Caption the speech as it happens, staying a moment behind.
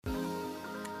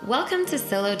Welcome to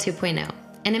Solo 2.0,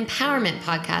 an empowerment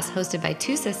podcast hosted by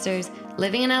two sisters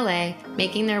living in LA,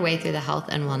 making their way through the health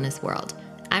and wellness world.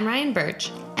 I'm Ryan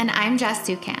Birch. And I'm Jess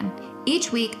Sukan.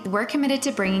 Each week, we're committed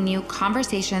to bringing you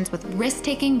conversations with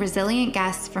risk-taking, resilient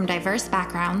guests from diverse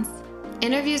backgrounds,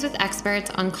 Interviews with experts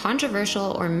on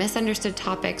controversial or misunderstood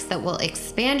topics that will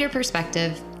expand your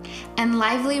perspective, and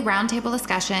lively roundtable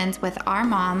discussions with our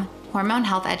mom, hormone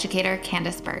health educator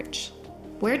Candace Birch.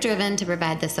 We're driven to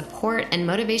provide the support and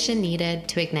motivation needed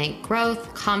to ignite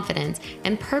growth, confidence,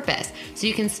 and purpose so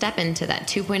you can step into that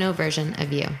 2.0 version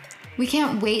of you. We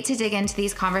can't wait to dig into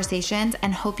these conversations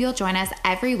and hope you'll join us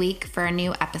every week for a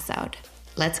new episode.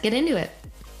 Let's get into it.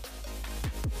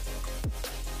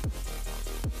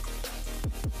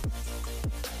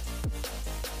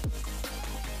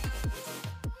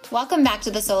 Welcome back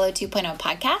to the Solo 2.0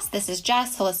 podcast. This is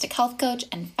Jess, holistic health coach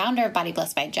and founder of Body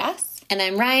Bliss by Jess. And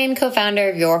I'm Ryan, co-founder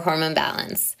of Your Hormone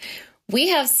Balance. We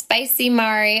have Spicy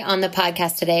Mari on the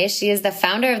podcast today. She is the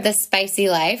founder of The Spicy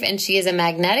Life, and she is a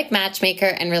magnetic matchmaker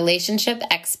and relationship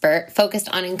expert focused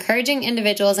on encouraging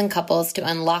individuals and couples to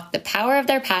unlock the power of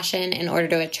their passion in order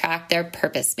to attract their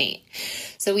purpose mate.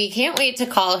 So we can't wait to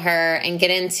call her and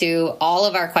get into all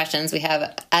of our questions. We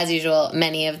have, as usual,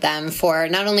 many of them for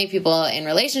not only people in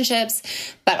relationships,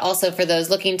 but also for those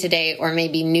looking to date or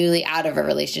maybe newly out of a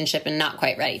relationship and not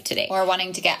quite ready to date. Or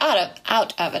wanting to get out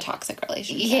of a toxic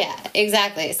relationship. Yeah,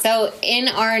 exactly. So in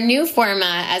our new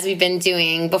format, as we've been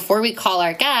doing, before we call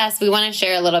our guests, we want to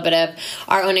share a little bit of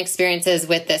our own experiences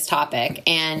with this topic.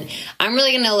 And I'm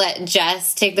really going to let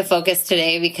Jess take the focus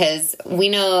today because we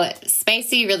know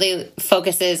Spicy really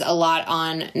focuses a lot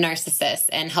on narcissists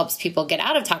and helps people get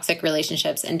out of toxic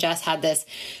relationships. And Jess had this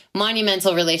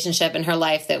monumental relationship in her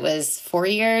life that was 4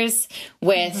 years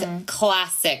with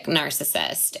classic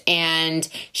narcissist. And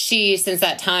she, since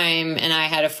that time, and I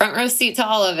had a front row seat to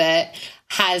all of it,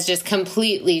 has just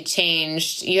completely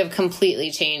changed. You have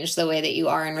completely changed the way that you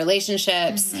are in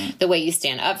relationships, the way you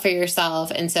stand up for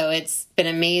yourself. And so it's been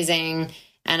amazing.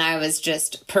 And I was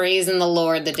just praising the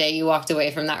Lord the day you walked away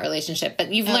from that relationship.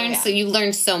 But you've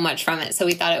learned so much from it. So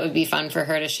we thought it would be fun for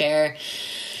her to share.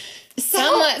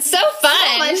 So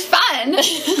much fun.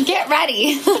 Get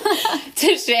ready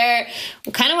to share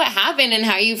kind of what happened and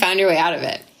how you found your way out of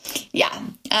it. Yeah.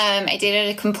 I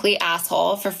dated a complete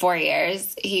asshole for 4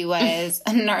 years. He was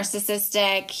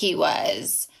narcissistic. He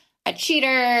was a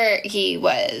cheater. He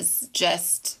was a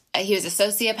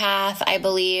sociopath, I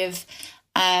believe.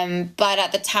 But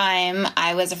at the time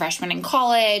I was a freshman in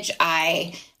college.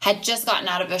 I had just gotten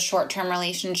out of a short-term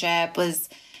relationship, was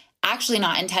actually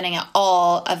not intending at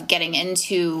all of getting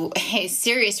into a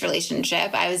serious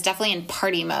relationship. I was definitely in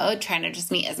party mode, trying to just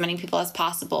meet as many people as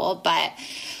possible. But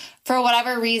for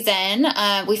whatever reason,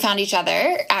 we found each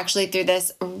other actually through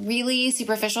this really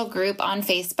superficial group on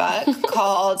Facebook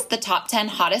called the Top 10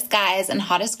 Hottest Guys and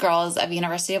Hottest Girls of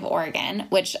University of Oregon,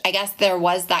 which I guess there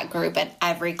was that group at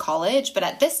every college. But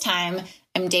at this time,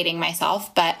 I'm dating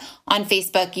myself, but on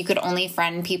Facebook, you could only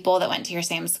friend people that went to your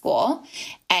same school,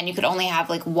 and you could only have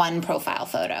like one profile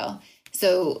photo.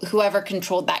 So whoever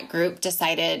controlled that group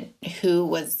decided who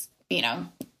was,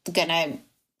 gonna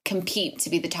compete to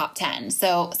be the top 10.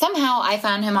 So somehow I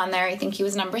found him on there. I think he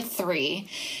was number 3.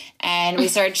 And we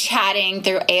started chatting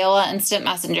through AOL Instant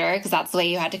Messenger because that's the way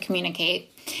you had to communicate.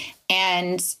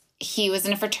 And he was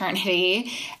in a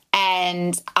fraternity.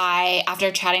 And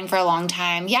after chatting for a long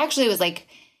time, he actually was like,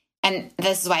 and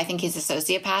this is why I think he's a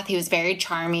sociopath. He was very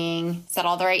charming, said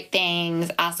all the right things,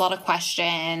 asked a lot of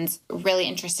questions, really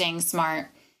interesting, smart,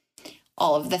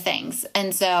 all of the things.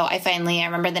 And so I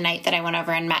remember the night that I went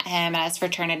over and met him at his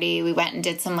fraternity. We went and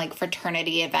did some like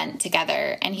fraternity event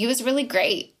together, and he was really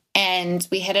great. And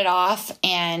we hit it off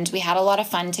and we had a lot of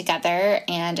fun together,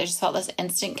 and I just felt this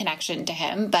instant connection to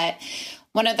him. But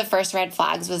one of the first red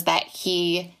flags was that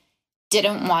he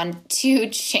didn't want to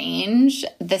change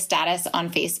the status on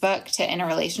Facebook to in a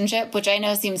relationship, which I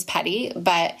know seems petty,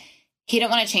 but he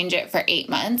didn't want to change it for 8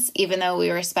 months, even though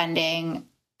we were spending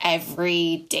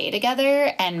every day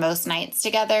together and most nights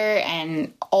together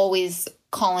and always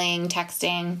calling,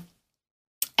 texting.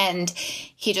 And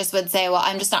he just would say, well,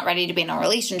 I'm just not ready to be in a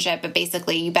relationship, but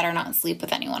basically you better not sleep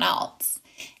with anyone else.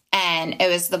 And it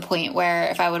was the point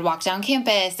where if I would walk down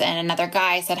campus and another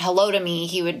guy said hello to me,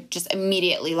 he would just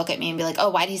immediately look at me and be like, oh,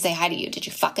 why did he say hi to you? Did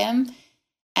you fuck him?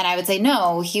 And I would say,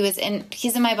 no, he's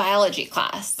in my biology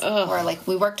class. Ugh. Or like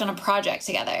we worked on a project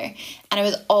together. And I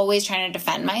was always trying to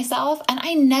defend myself. And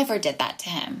I never did that to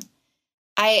him.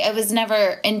 I was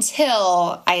never,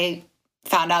 until I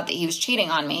found out that he was cheating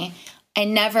on me, I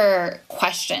never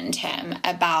questioned him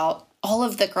about all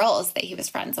of the girls that he was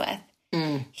friends with.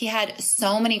 He had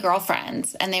so many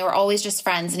girlfriends and they were always just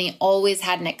friends. And he always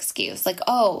had an excuse like,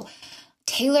 oh,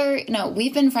 Taylor,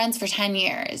 we've been friends for 10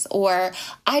 years. Or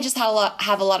I just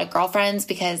have a lot of girlfriends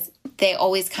because they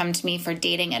always come to me for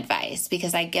dating advice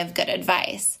because I give good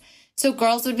advice. So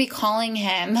girls would be calling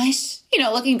him,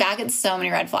 looking back at so many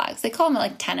red flags. They call him at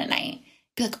like 10 at night.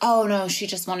 Be like, oh no, she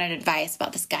just wanted advice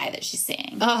about this guy that she's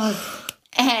seeing. Oh.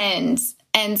 And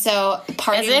so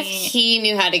part As of if me, he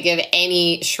knew how to give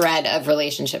any shred of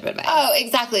relationship advice. Oh,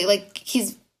 exactly. Like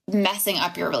he's messing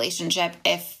up your relationship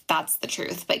if that's the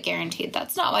truth, but guaranteed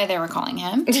that's not why they were calling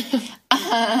him.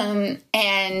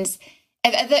 And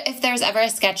if there's ever a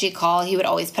sketchy call, he would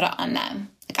always put it on them.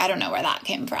 Like, I don't know where that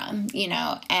came from,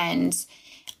 and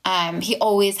he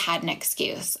always had an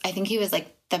excuse. I think he was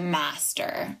like the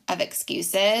master of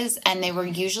excuses, and they were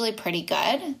usually pretty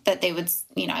good that they would,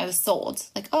 I was sold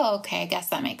like, oh, okay, I guess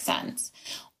that makes sense.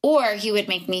 Or he would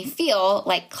make me feel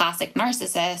like classic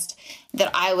narcissist that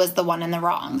I was the one in the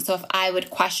wrong. So if I would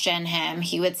question him,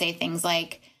 he would say things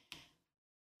like,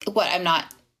 what, I'm not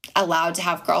allowed to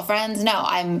have girlfriends? No,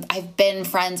 I've been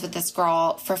friends with this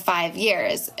girl for 5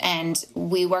 years and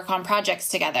we work on projects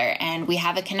together and we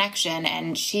have a connection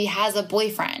and she has a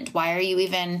boyfriend. Why are you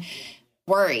even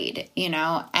worried,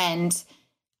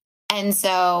 And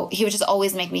so he would just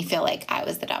always make me feel like I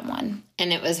was the dumb one.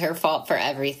 And it was her fault for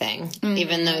everything,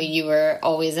 even though you were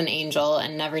always an angel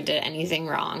and never did anything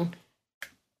wrong.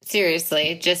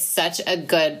 Seriously, just such a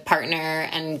good partner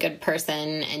and good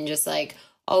person, and just like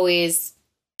always,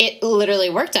 it literally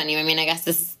worked on you. I mean, I guess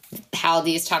this is how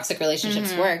these toxic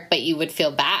relationships work, but you would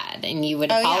feel bad and you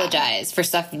would apologize for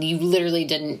stuff you literally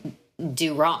didn't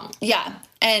do wrong. Yeah.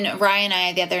 And Ryan and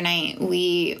I, the other night,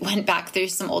 we went back through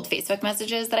some old Facebook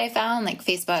messages that I found, like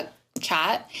Facebook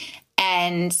chat,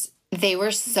 and they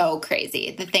were so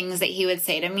crazy. The things that he would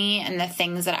say to me and the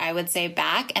things that I would say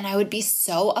back, and I would be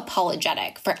so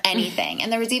apologetic for anything.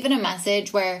 And there was even a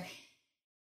message where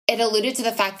it alluded to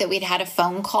the fact that we'd had a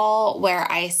phone call where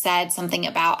I said something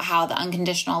about how the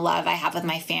unconditional love I have with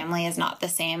my family is not the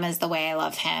same as the way I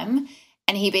love him.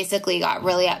 And he basically got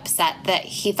really upset that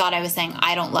he thought I was saying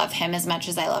I don't love him as much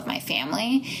as I love my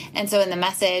family. And so in the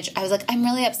message, I was like, I'm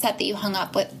really upset that you hung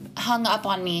up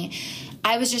on me.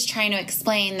 I was just trying to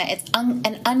explain that it's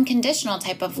an unconditional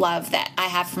type of love that I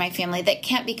have for my family that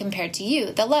can't be compared to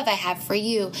you. The love I have for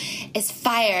you is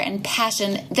fire and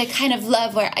passion, the kind of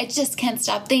love where I just can't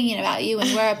stop thinking about you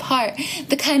when we're apart,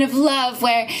 the kind of love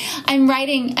where I'm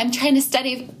trying to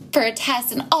study for a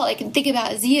test and all I can think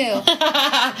about is you.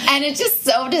 And it just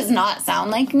so does not sound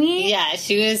like me. Yeah,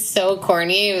 she was so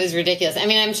corny. It was ridiculous. I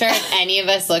mean, I'm sure if any of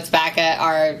us looked back at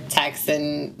our texts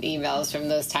and emails from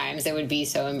those times, it would be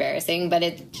so embarrassing. But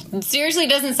it seriously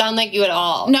doesn't sound like you at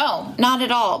all. No, not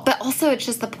at all. But also it's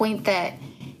just the point that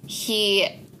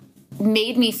he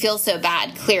made me feel so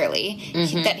bad, clearly,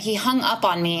 that he hung up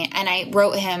on me, and I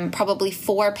wrote him probably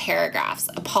 4 paragraphs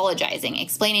apologizing,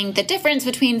 explaining the difference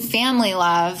between family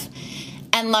love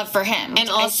and love for him, and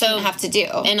also I shouldn't have to do.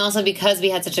 And also because we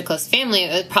had such a close family,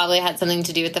 it probably had something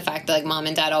to do with the fact that like mom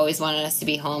and dad always wanted us to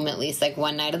be home at least like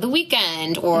one night of the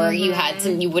weekend, or you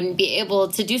wouldn't be able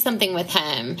to do something with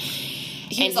him.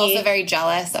 He was also very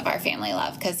jealous of our family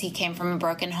love because he came from a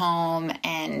broken home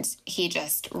and he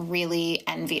just really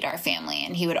envied our family.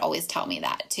 And he would always tell me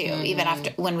that too. Even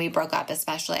after when we broke up,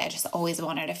 especially, I just always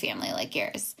wanted a family like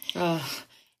yours. Oh.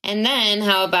 And then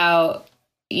how about,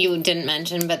 you didn't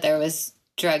mention, but there was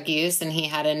drug use and he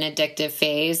had an addictive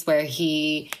phase where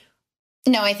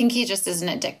No, I think he just is an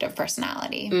addictive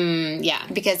personality. Yeah.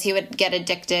 Because he would get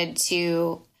addicted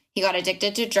to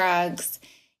drugs.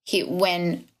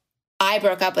 When I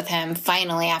broke up with him,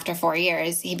 finally, after 4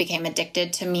 years, he became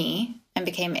addicted to me and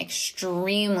became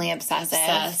extremely obsessive.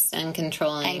 Obsessed and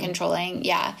controlling.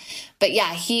 Yeah. But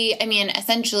yeah,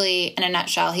 essentially, in a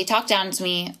nutshell, he talked down to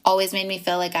me, always made me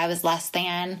feel like I was less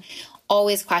than,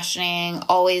 always questioning,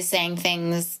 always saying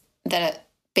things that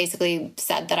basically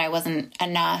said that I wasn't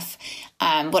enough,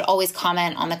 would always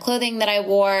comment on the clothing that I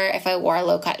wore. If I wore a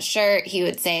low-cut shirt, he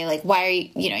would say, like, why are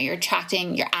you're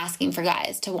asking for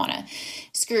guys to want to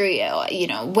screw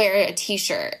you, wear a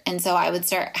t-shirt. And so I would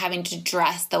start having to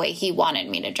dress the way he wanted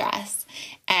me to dress.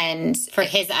 And for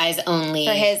his eyes only.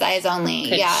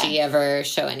 Could she ever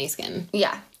show any skin?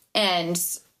 Yeah. And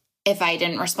if I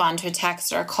didn't respond to a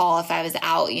text or a call, if I was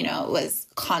out, it was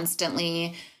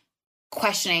constantly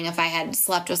questioning if I had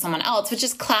slept with someone else, which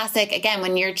is classic. Again,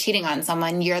 when you're cheating on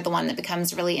someone, you're the one that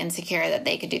becomes really insecure that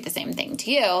they could do the same thing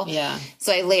to you. Yeah.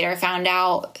 So I later found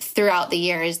out throughout the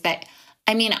years that,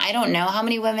 I don't know how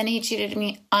many women he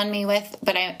cheated on me with,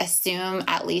 but I assume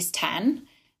at least 10,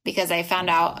 because I found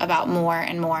out about more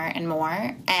and more and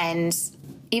more. And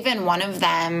even one of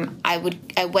them, I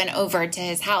went over to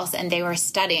his house and they were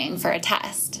studying for a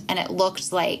test, and it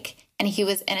looked like, and he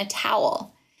was in a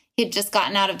towel. He'd just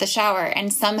gotten out of the shower,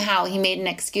 and somehow he made an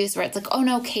excuse where it's like, oh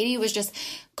no, Katie was just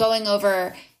going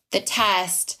over the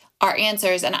test, our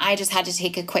answers, and I just had to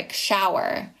take a quick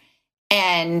shower.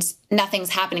 And nothing's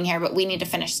happening here, but we need to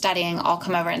finish studying. I'll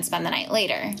come over and spend the night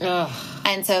later. Ugh.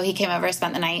 And so he came over,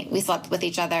 spent the night. We slept with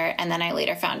each other. And then I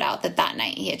later found out that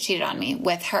night he had cheated on me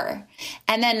with her.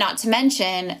 And then not to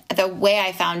mention, the way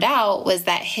I found out was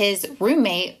that his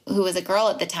roommate, who was a girl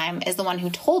at the time, is the one who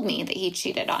told me that he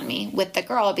cheated on me with the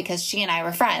girl because she and I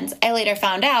were friends. I later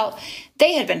found out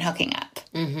they had been hooking up.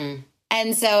 Mm-hmm.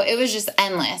 And so it was just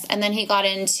endless. And then he got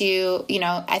into,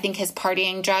 I think his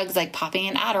partying drugs, like popping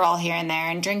an Adderall here and there,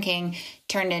 and drinking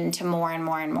turned into more and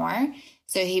more and more.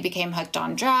 So he became hooked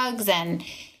on drugs and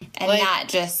that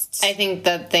just... I think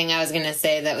the thing I was going to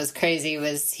say that was crazy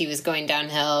was he was going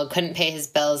downhill, couldn't pay his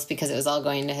bills because it was all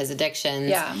going to his addictions.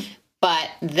 Yeah. But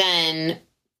then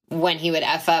when he would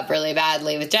F up really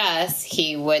badly with Jess,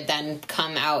 he would then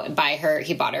come out and buy her,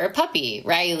 he bought her a puppy,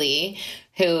 Riley,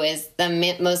 who is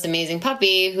the most amazing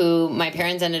puppy, who my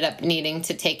parents ended up needing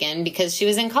to take in because she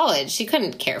was in college. She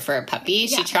couldn't care for a puppy.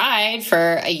 Yeah. She tried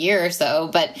for a year or so,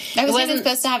 but I wasn't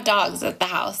supposed to have dogs at the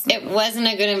house. It wasn't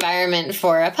a good environment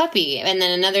for a puppy. And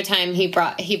then another time he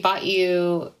bought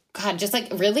you, God, just like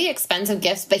really expensive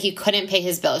gifts, but he couldn't pay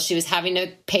his bills. She was having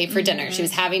to pay for dinner. Mm-hmm. She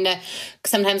was having to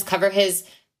sometimes cover his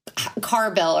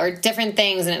car bill or different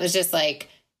things. And it was just like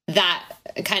that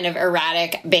kind of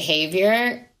erratic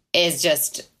behavior is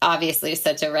just obviously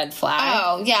such a red flag.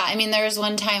 Oh, yeah. I mean, there was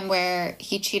one time where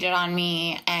he cheated on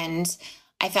me and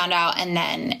I found out, and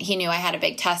then he knew I had a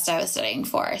big test I was studying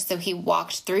for. So he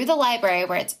walked through the library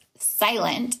where it's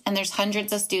silent and there's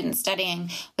hundreds of students studying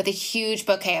with a huge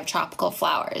bouquet of tropical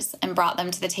flowers and brought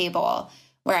them to the table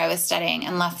where I was studying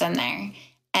and left them there.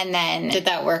 And then... Did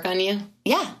that work on you?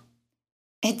 Yeah.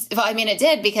 It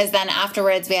did, because then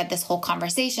afterwards we had this whole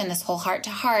conversation, this whole heart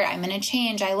to heart. I'm going to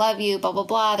change. I love you, blah, blah,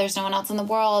 blah. There's no one else in the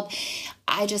world.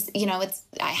 I just,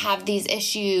 I have these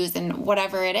issues and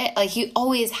whatever it is. Like, he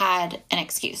always had an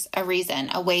excuse, a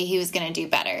reason, a way he was going to do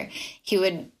better. He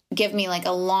would give me like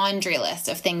a laundry list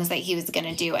of things that he was going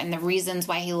to do and the reasons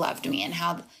why he loved me and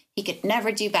how he could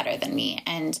never do better than me.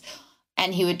 And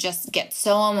he would just get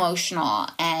so emotional,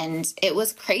 and it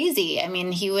was crazy. I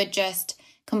mean, he would just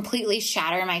completely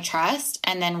shatter my trust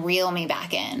and then reel me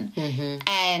back in. Mm-hmm.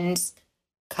 And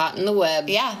caught in the web.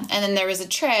 Yeah. And then there was a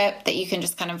trip that you can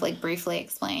just kind of like briefly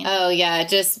explain. Oh yeah.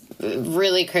 Just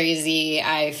really crazy.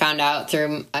 I found out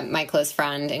through my close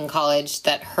friend in college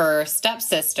that her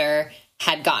stepsister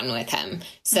had gotten with him.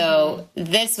 So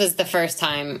This was the first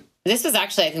time. This was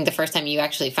actually, I think, the first time you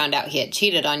actually found out he had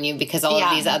cheated on you, because all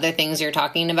of these other things you're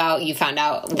talking about, you found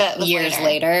out years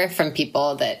later from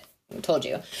people that told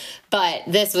you. But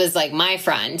this was like my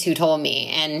friend who told me,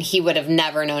 and he would have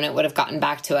never known it would have gotten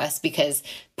back to us, because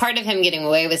part of him getting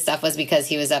away with stuff was because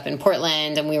he was up in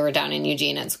Portland and we were down in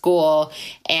Eugene at school,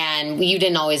 and you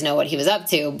didn't always know what he was up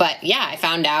to. But yeah, I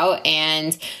found out,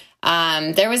 and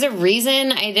there was a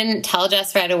reason I didn't tell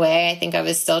Jess right away. I think I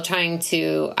was still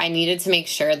I needed to make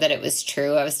sure that it was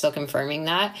true. I was still confirming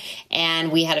that.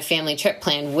 And we had a family trip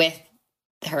planned with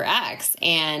her ex,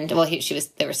 and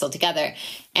they were still together.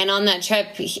 And on that trip,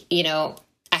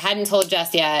 I hadn't told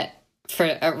Jess yet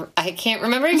I can't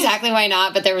remember exactly why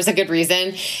not, but there was a good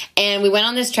reason. And we went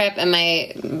on this trip, and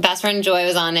my best friend Joy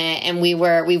was on it, and we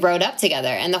rode up together.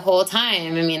 And the whole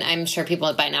time, I mean, I'm sure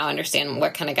people by now understand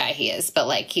what kind of guy he is, but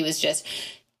like, he was just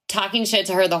talking shit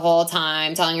to her the whole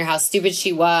time, telling her how stupid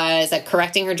she was, like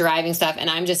correcting her driving stuff. And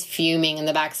I'm just fuming in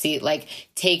the back seat, like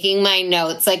taking my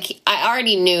notes. Like, I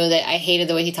already knew that I hated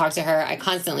the way he talked to her. I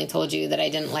constantly told you that I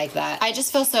didn't like that. I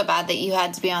just feel so bad that you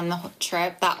had to be on the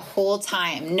trip that whole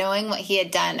time, knowing what he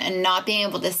had done and not being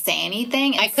able to say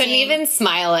anything. I couldn't even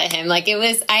smile at him. Like, it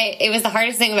was the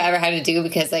hardest thing I've ever had to do,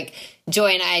 because like,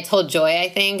 Joy and I told Joy, I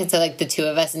think, and so like the two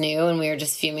of us knew, and we were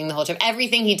just fuming the whole trip.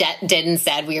 Everything he did and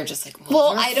said, we were just like,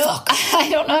 well, I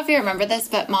don't know if you remember this,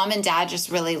 but Mom and Dad just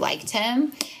really liked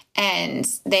him, and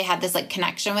they had this like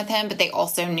connection with him, but they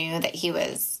also knew that he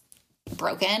was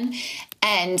broken.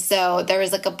 And so there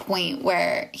was like a point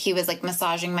where he was like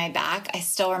massaging my back. I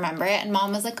still remember it. And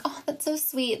Mom was like, "Oh, that's so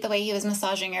sweet, the way he was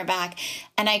massaging your back."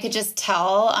 And I could just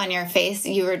tell on your face,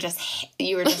 you were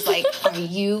just like, "Are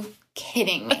you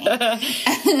kidding me?"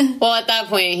 Well, at that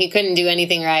point, he couldn't do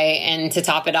anything right, and to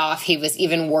top it off, he was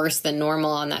even worse than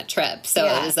normal on that trip. So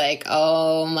It was like,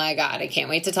 oh my God, I can't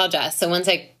wait to tell Jess. So once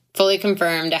I fully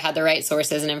confirmed I had the right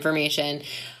sources and information,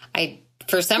 I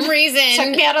for some reason,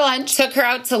 Took me out to lunch. Took her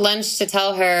out to lunch to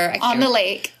tell her. On the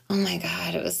lake. Oh my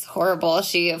God, it was horrible.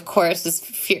 She, of course,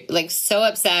 was so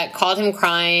upset, called him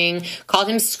crying, called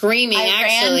him screaming,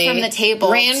 ran from the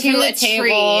table ran to from the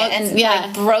tree table.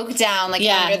 and broke down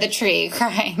under the tree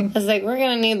crying. I was like, we're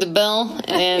going to need the bill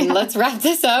and let's wrap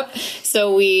this up.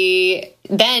 So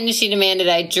then she demanded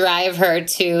I drive her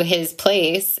to his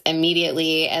place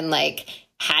immediately and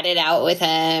had it out with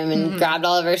him and grabbed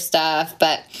all of her stuff.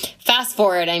 But fast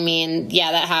forward,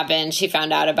 that happened. She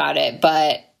found out about it,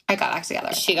 but I got back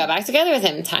together. She got back together with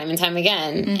him time and time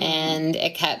again. And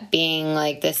it kept being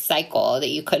this cycle that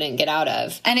you couldn't get out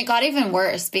of. And it got even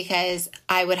worse because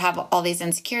I would have all these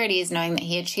insecurities knowing that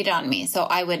he had cheated on me. So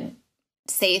I would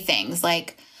say things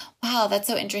like, wow, that's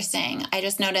so interesting. I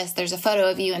just noticed there's a photo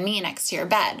of you and me next to your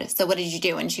bed. So what did you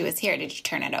do when she was here? Did you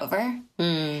turn it over?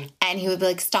 And he would be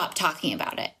like, stop talking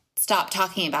about it. Stop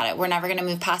talking about it. We're never going to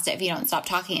move past it if you don't stop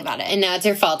talking about it. And now it's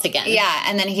your fault again. Yeah.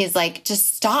 And then he's like,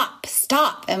 just stop.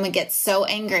 And would get so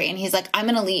angry. And he's like, I'm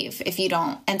going to leave if you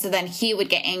don't. And so then he would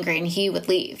get angry and he would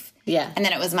leave. Yeah. And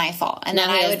then it was my fault. And now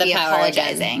then I would be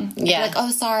apologizing. Again. Yeah. Like,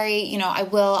 oh, sorry.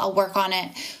 I'll work on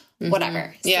it.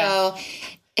 Whatever. Yeah. So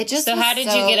it just So how did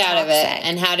you get out of it?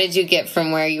 And how did you get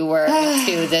from where you were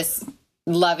to this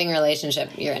loving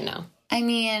relationship you're in now?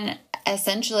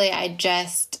 Essentially,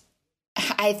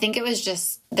 I think it was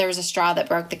just, there was a straw that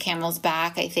broke the camel's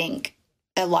back. I think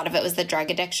a lot of it was the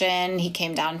drug addiction. He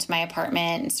came down to my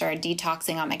apartment and started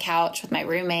detoxing on my couch with my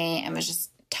roommate and was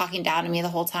just talking down to me the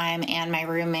whole time and my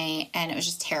roommate. And it was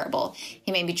just terrible.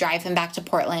 He made me drive him back to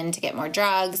Portland to get more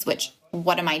drugs, which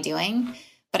what am I doing?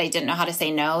 But I didn't know how to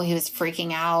say no. He was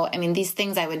freaking out. These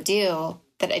things I would do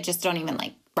that I just don't even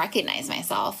recognize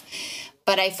myself.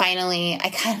 But actually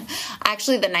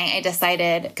the night I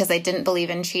decided, because I didn't believe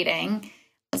in cheating, I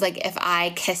was like, if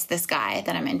I kiss this guy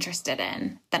that I'm interested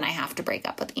in, then I have to break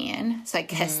up with Ian. So I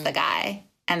kissed the guy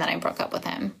and then I broke up with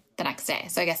him the next day.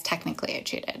 So I guess technically I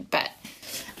cheated, but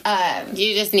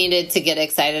you just needed to get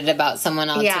excited about someone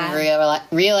else and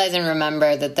realize and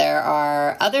remember that there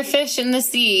are other fish in the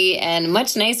sea and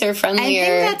much nicer, friendlier. I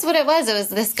think that's what it was. It was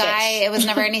this guy. It was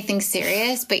never anything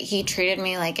serious, but he treated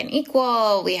me like an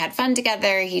equal. We had fun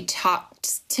together. He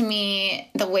talked to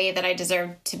me the way that I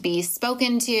deserved to be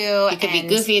spoken to. You could be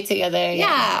goofy together.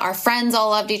 Yeah. Our friends all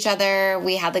loved each other.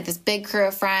 We had this big crew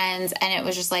of friends, and it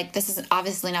was just this is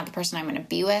obviously not the person I'm going to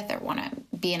be with or want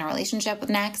to be in a relationship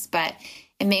with next, but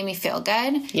it made me feel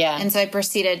good. Yeah. And so I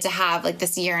proceeded to have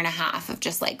this year and a half of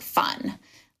just fun,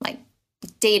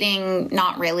 dating,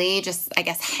 not really, just I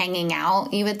guess hanging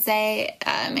out, you would say,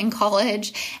 in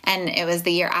college. And it was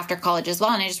the year after college as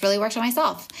well. And I just really worked on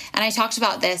myself. And I talked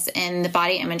about this in the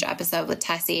body image episode with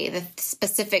Tessie, the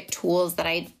specific tools that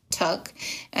I took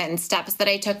and steps that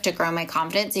I took to grow my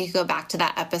confidence. So you could go back to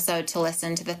that episode to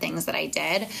listen to the things that I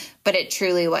did. But it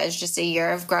truly was just a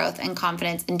year of growth and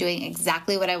confidence and doing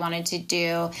exactly what I wanted to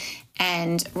do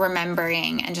and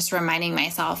remembering and just reminding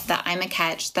myself that I'm a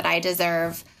catch, that I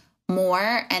deserve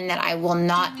more, and that I will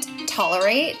not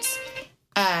tolerate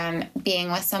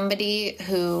being with somebody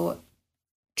who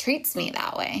treats me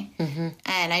that way.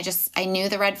 And I knew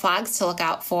the red flags to look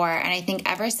out for. And I think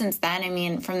ever since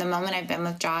then, from the moment I've been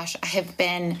with Josh, I have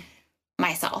been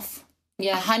myself.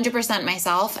 Yeah. 100%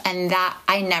 myself. And that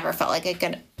I never felt like I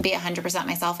could be 100%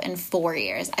 myself in 4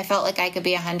 years. I felt like I could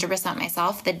be 100%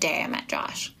 myself the day I met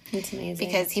Josh. That's amazing.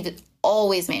 Because he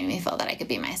always made me feel that I could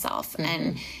be myself.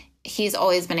 And he's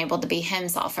always been able to be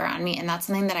himself around me. And that's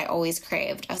something that I always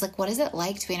craved. I was like, what is it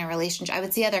like to be in a relationship? I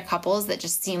would see other couples that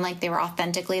just seemed like they were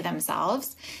authentically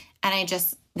themselves. And I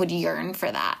just would yearn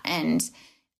for that. And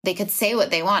they could say what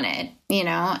they wanted,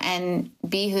 and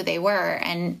be who they were.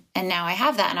 And now I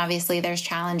have that. And obviously there's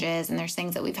challenges and there's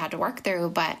things that we've had to work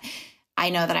through, but I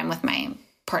know that I'm with my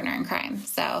partner in crime.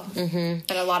 So,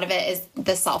 but a lot of it is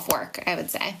the self-work, I would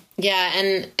say. Yeah.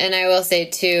 And I will say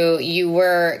too, you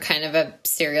were kind of a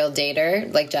serial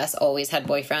dater. Jess always had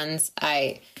boyfriends.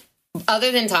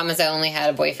 Other than Thomas, I only had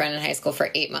a boyfriend in high school for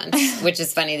 8 months, which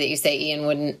is funny that you say Ian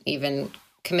wouldn't even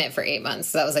commit for 8 months.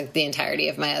 So that was the entirety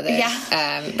of my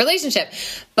other relationship.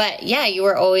 But yeah, you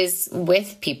were always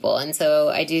with people. And so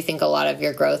I do think a lot of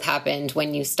your growth happened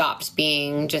when you stopped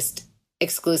being just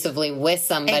exclusively with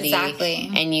somebody.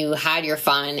 Exactly. And you had your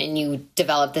fun and you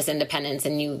developed this independence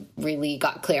and you really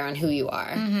got clear on who you are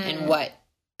and what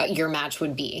your match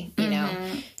would be, you know?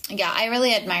 Yeah, I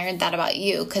really admired that about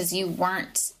you because you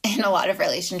weren't in a lot of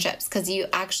relationships because you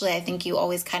actually, I think you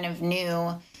always kind of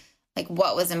knew like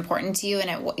what was important to you,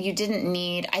 and you didn't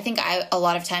need. I think I a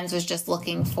lot of times was just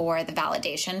looking for the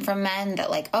validation from men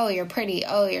that like, oh, you're pretty,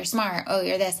 oh, you're smart, oh,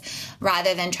 you're this,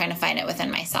 rather than trying to find it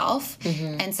within myself.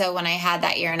 And so when I had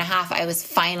that year and a half, I was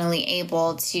finally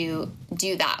able to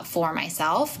do that for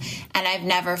myself, and I've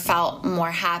never felt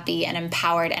more happy and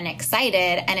empowered and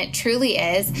excited. And it truly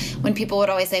is, when people would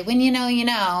always say, when you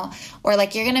know, or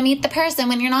like, you're gonna meet the person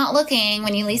when you're not looking,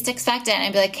 when you least expect it, and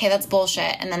I'd be like, hey, that's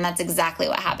bullshit. And then that's exactly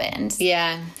what happened.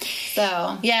 Yeah.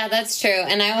 So yeah, that's true.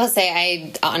 And I will say,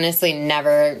 I honestly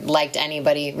never liked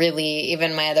anybody, really,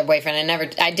 even my other boyfriend.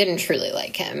 I didn't truly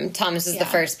like him. Thomas is the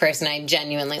first person I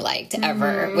genuinely liked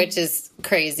ever, which is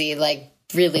crazy, like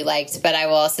really liked. But I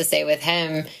will also say with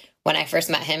him, when I first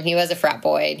met him, he was a frat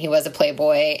boy and he was a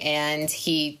playboy, and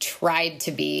he tried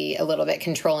to be a little bit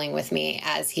controlling with me,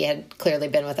 as he had clearly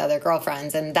been with other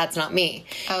girlfriends. And that's not me.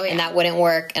 Oh, yeah. And that wouldn't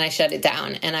work. And I shut it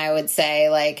down. And I would say,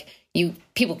 like,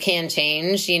 people can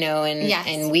change, and Yes.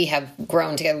 and we have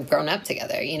grown up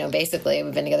together, basically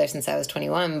we've been together since I was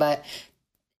 21. But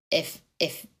if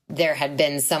there had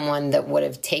been someone that would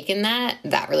have taken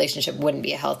that relationship wouldn't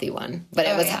be a healthy one. But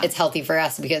it's healthy for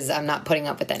us because I'm not putting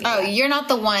up with any of that. You're not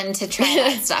the one to try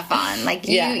that stuff on. Like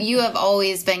you have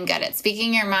always been good at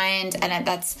speaking your mind. And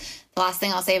that's the last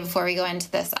thing I'll say before we go into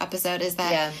this episode is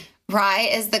that Rye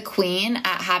is the queen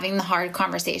at having the hard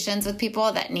conversations with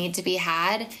people that need to be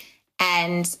had.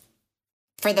 And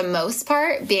for the most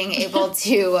part, being able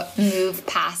to move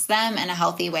past them in a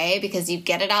healthy way, because you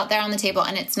get it out there on the table,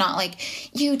 and it's not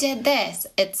like you did this.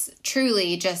 It's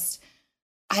truly just,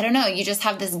 I don't know, you just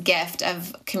have this gift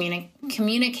of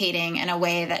communicating in a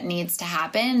way that needs to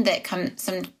happen that can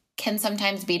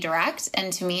sometimes be direct,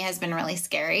 and to me has been really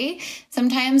scary.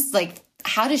 Sometimes, like,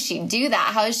 how does she do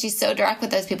that? How is she so direct with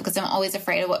those people? Because I'm always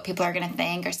afraid of what people are going to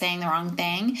think or saying the wrong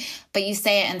thing. But you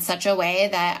say it in such a way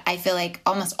that I feel like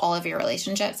almost all of your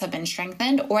relationships have been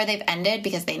strengthened, or they've ended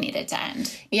because they needed to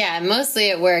end. Yeah, mostly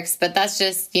it works, but that's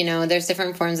just, there's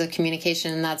different forms of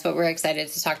communication. And that's what we're excited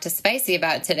to talk to Spicy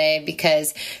about today,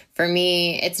 because for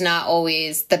me, it's not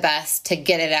always the best to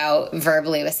get it out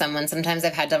verbally with someone. Sometimes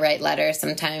I've had to write letters.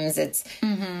 Sometimes it's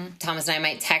Thomas and I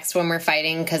might text when we're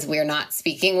fighting because we're not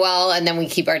speaking well, and then we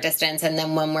keep our distance. And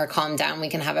then when we're calmed down, we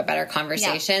can have a better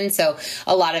conversation. Yeah. So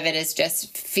a lot of it is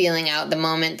just feeling out the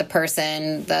moment, the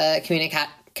person, the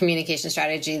communication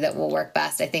strategy that will work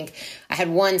best. I think I had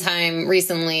one time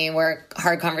recently where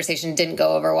hard conversation didn't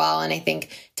go over well, and I think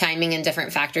timing and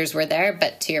different factors were there.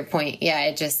 But to your point,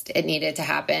 it needed to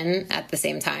happen at the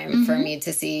same time for me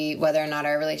to see whether or not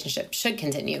our relationship should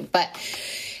continue. But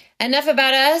enough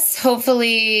about us.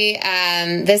 Hopefully,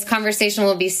 this conversation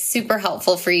will be super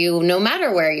helpful for you no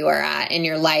matter where you are at in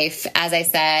your life. As I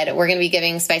said, we're going to be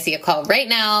giving Spicy a call right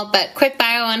now, but quick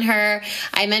bio on her.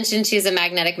 I mentioned she's a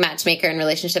magnetic matchmaker and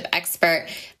relationship expert,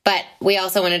 but we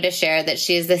also wanted to share that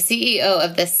she is the CEO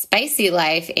of the Spicy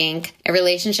Life, Inc., a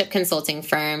relationship consulting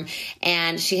firm,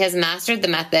 and she has mastered the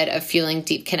method of fueling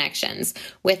deep connections.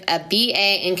 With a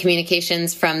BA in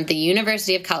communications from the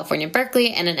University of California,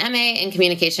 Berkeley, and an MA in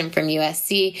communication from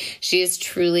USC, she is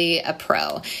truly a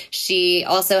pro. She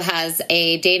also has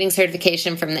a dating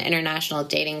certification from the International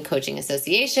Dating Coaching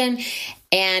Association,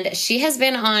 and she has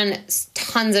been on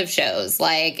tons of shows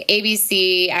like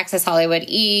ABC, Access Hollywood,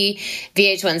 E!,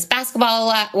 VH1's Basketball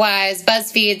Wives,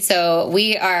 BuzzFeed. So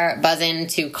we are buzzing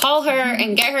to call her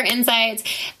and get her insights,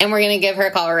 and we're going to give her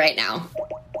a call right now.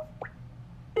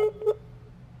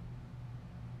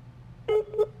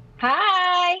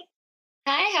 Hi.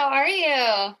 Hi, how are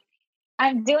you?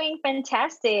 I'm doing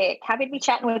fantastic. Happy to be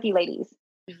chatting with you ladies.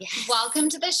 Yes. Welcome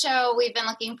to the show. We've been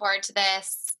looking forward to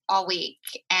this all week.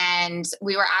 And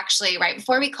we were actually, right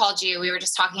before we called you, we were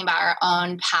just talking about our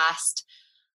own past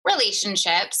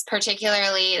relationships,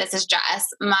 particularly, this is Jess,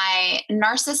 my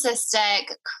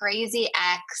narcissistic, crazy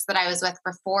ex that I was with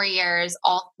for 4 years,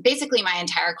 basically my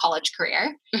entire college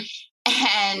career.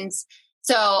 And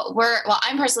so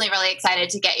I'm personally really excited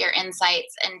to get your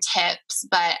insights and tips,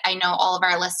 but I know all of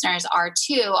our listeners are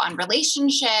too, on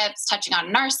relationships, touching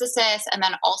on narcissists, and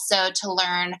then also to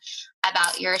learn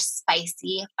about your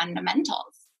spicy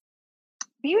fundamentals.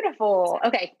 Beautiful.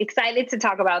 Okay. Excited to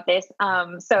talk about this.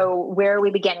 So where are we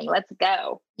beginning? Let's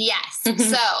go. Yes.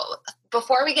 So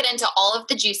before we get into all of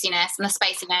the juiciness and the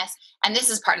spiciness, and this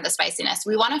is part of the spiciness,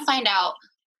 we want to find out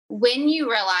when you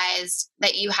realized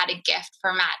that you had a gift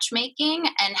for matchmaking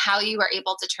and how you were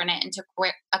able to turn it into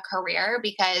a career.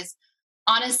 Because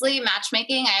honestly,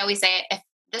 matchmaking, I always say, if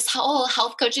this whole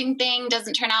health coaching thing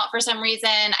doesn't turn out for some reason,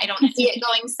 I don't see it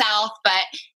going south. But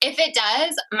if it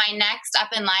does, my next up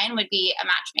in line would be a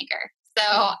matchmaker. So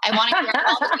I want to hear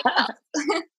all the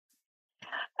details.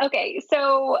 Okay.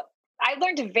 So I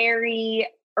learned very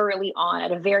early on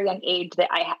at a very young age that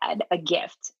I had a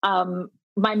gift.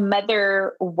 My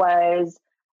mother was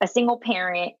a single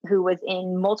parent who was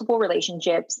in multiple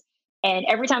relationships. And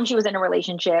every time she was in a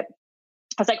relationship,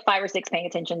 I was like 5 or 6 paying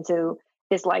attention to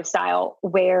this lifestyle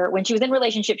where when she was in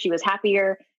relationship, she was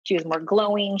happier, she was more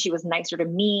glowing, she was nicer to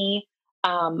me.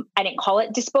 I didn't call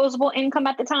it disposable income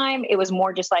at the time. It was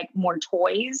more just like more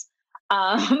toys.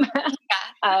 Um,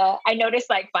 I noticed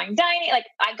like fine dining, like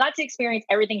I got to experience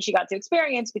everything she got to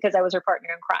experience because I was her partner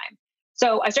in crime.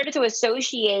 So I started to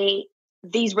associate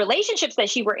these relationships that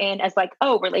she were in as like,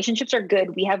 oh, relationships are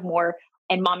good. We have more,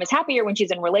 and mom is happier when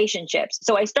she's in relationships.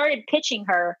 So I started pitching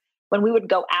her when we would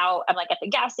go out. I'm like at the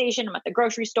gas station, I'm at the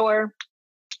grocery store,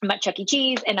 I'm at Chuck E.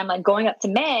 Cheese, and I'm like going up to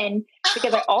men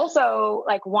because I also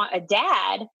like want a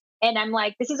dad. And I'm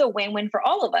like, this is a win-win for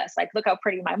all of us. Like, look how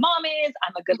pretty my mom is.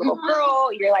 I'm a good little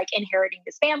girl. You're like inheriting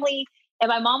this family. And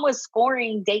my mom was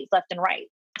scoring dates left and right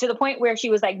to the point where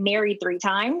she was like married 3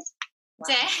 times.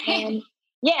 Dang. And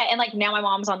yeah, and like now my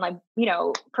mom's on like,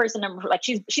 person number, like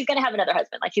she's gonna have another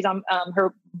husband. Like she's on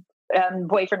her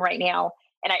boyfriend right now.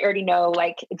 And I already know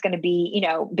like it's gonna be,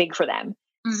 big for them.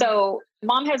 Mm-hmm. So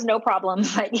mom has no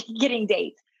problems like getting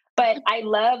dates. But I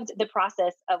loved the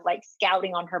process of like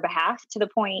scouting on her behalf to the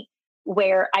point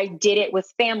where I did it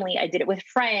with family. I did it with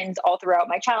friends all throughout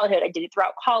my childhood. I did it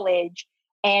throughout college,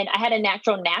 and I had a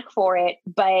natural knack for it.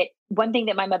 But one thing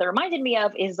that my mother reminded me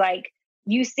of is like,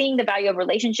 you seeing the value of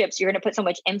relationships, you're going to put so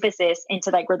much emphasis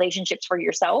into like relationships for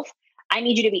yourself. I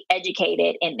need you to be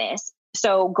educated in this.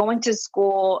 So going to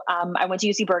school, I went to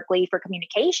UC Berkeley for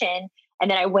communication,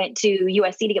 and then I went to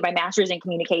USC to get my master's in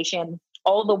communication,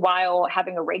 all the while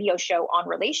having a radio show on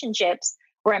relationships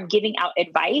where I'm giving out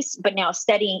advice, but now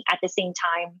studying at the same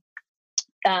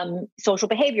time social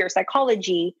behavior,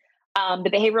 psychology, the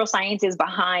behavioral sciences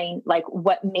behind like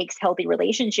what makes healthy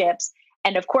relationships.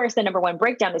 And of course, the number one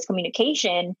breakdown is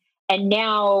communication. And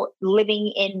now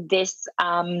living in this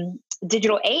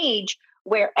digital age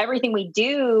where everything we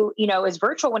do, is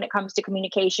virtual when it comes to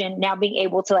communication, now being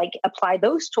able to like apply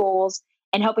those tools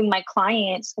and helping my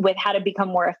clients with how to become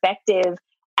more effective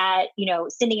at,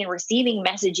 sending and receiving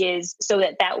messages so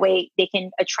that way they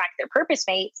can attract their purpose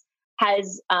mates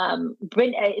has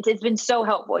it's been so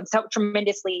helpful. It's helped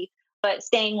tremendously, but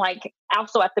staying like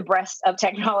also at the breast of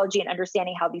technology and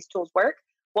understanding how these tools work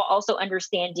while also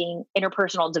understanding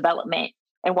interpersonal development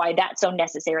and why that's so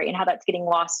necessary and how that's getting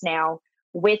lost now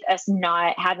with us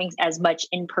not having as much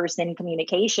in-person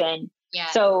communication. Yeah.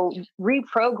 So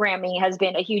reprogramming has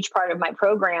been a huge part of my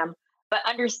program, but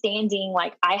understanding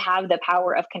like I have the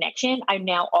power of connection. I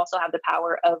now also have the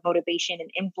power of motivation and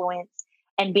influence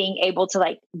and being able to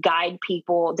like guide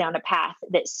people down a path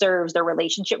that serves their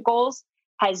relationship goals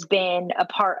has been a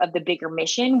part of the bigger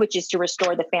mission, which is to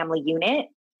restore the family unit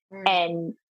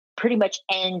and pretty much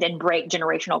end and break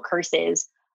generational curses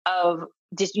of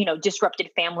disrupted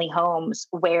family homes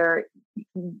where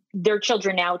their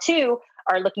children now too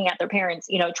are looking at their parents,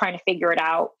 trying to figure it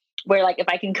out, where like, if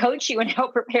I can coach you and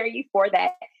help prepare you for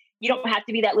that, you don't have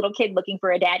to be that little kid looking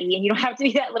for a daddy, and you don't have to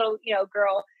be that little,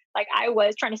 girl like I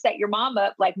was trying to set your mom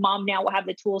up. Like mom now will have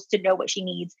the tools to know what she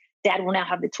needs. Dad will now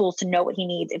have the tools to know what he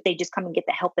needs if they just come and get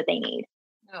the help that they need.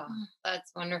 Oh,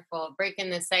 that's wonderful. Breaking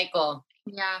the cycle.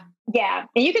 Yeah. Yeah.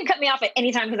 And you can cut me off at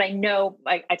any time because I know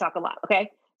I talk a lot. Okay.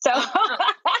 So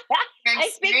I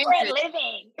speak for a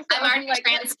living. So I'm already like,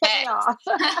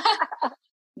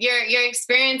 Your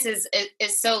experience is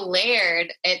so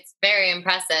layered. It's very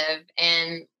impressive.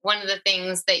 And one of the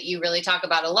things that you really talk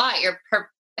about a lot,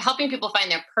 helping people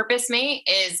find their purpose mate,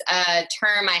 is a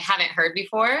term I haven't heard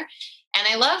before. And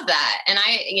I love that. And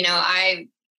I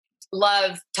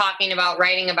love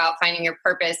writing about finding your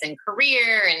purpose and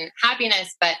career and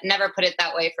happiness, but never put it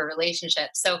that way for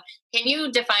relationships. So can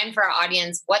you define for our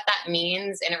audience what that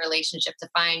means in a relationship to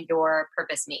find your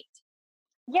purpose mate?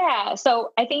 Yeah.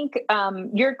 So I think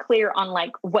you're clear on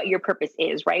like what your purpose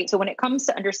is, right? So when it comes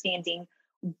to understanding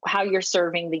how you're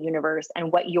serving the universe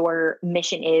and what your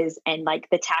mission is and like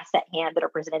the tasks at hand that are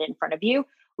presented in front of you,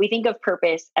 we think of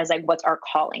purpose as like, what's our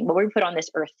calling, what we're put on this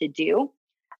earth to do.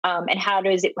 And how do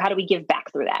we give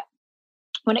back through that?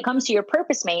 When it comes to your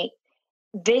purpose mate,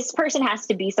 this person has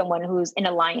to be someone who's in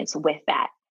alliance with that,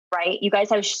 right? You guys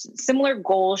have similar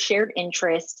goals, shared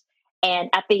interests, and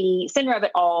at the center of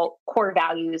it all, core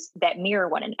values that mirror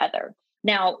one another.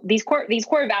 Now, these core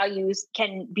values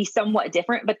can be somewhat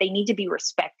different, but they need to be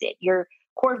respected. Your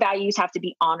core values have to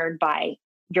be honored by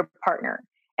your partner.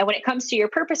 And when it comes to your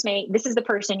purpose mate, this is the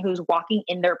person who's walking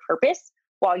in their purpose.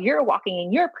 While you're walking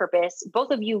in your purpose,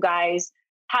 both of you guys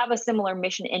have a similar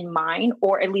mission in mind,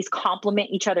 or at least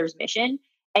complement each other's mission.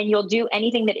 And you'll do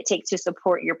anything that it takes to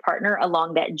support your partner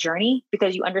along that journey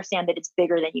because you understand that it's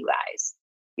bigger than you guys.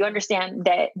 You understand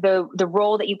that the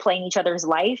role that you play in each other's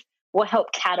life will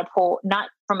help catapult, not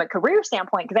from a career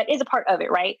standpoint, because that is a part of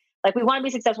it, right? Like we want to be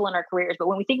successful in our careers, but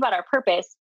when we think about our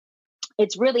purpose,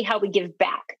 it's really how we give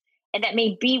back. And that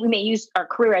may be, we may use our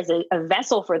career as a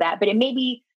vessel for that, but it may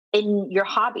be in your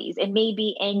hobbies. It may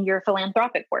be in your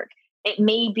philanthropic work. It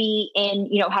may be in,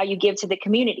 how you give to the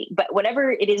community, but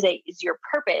whatever it is that is your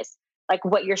purpose, like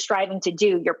what you're striving to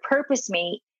do, your purpose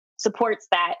mate supports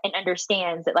that and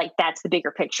understands that like, that's the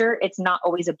bigger picture. It's not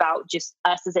always about just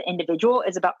us as an individual.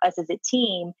 It's about us as a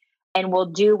team, and we'll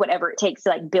do whatever it takes to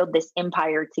like build this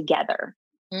empire together.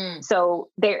 So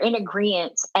they're in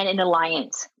agreement and in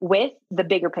alliance with the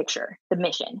bigger picture, the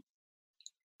mission.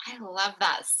 I love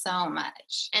that so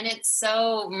much. And it's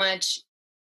so much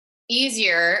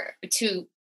easier to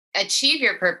achieve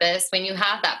your purpose when you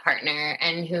have that partner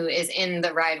and who is in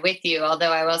the ride with you.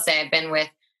 Although I will say I've been with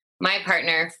my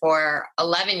partner for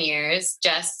 11 years,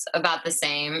 just about the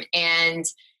same. And,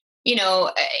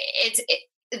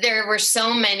 there were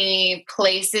so many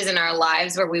places in our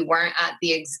lives where we weren't at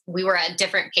we were at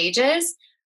different pages.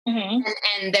 Mm-hmm.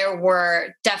 And there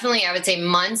were definitely, I would say,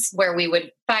 months where we would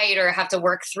fight or have to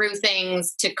work through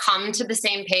things to come to the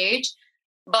same page,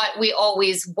 but we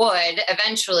always would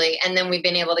eventually. And then we've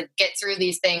been able to get through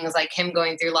these things, like him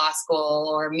going through law school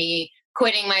or me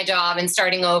quitting my job and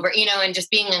starting over, and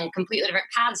just being on completely different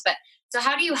paths. But so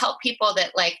how do you help people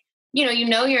that like, you're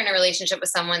in a relationship with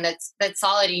someone that's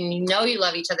solid and you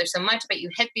love each other so much, but you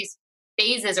hit these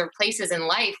phases or places in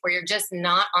life where you're just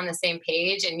not on the same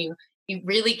page and you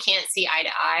really can't see eye to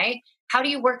eye. How do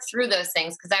you work through those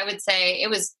things? Because I would say it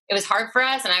was hard for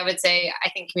us. And I would say, I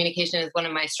think communication is one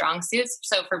of my strong suits.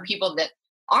 So for people that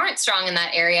aren't strong in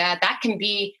that area, that can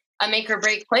be a make or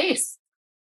break place.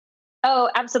 Oh,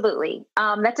 absolutely.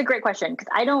 That's a great question because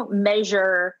I don't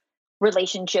measure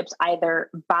relationships either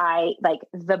by like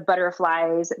the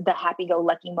butterflies, the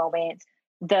happy-go-lucky moments,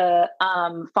 the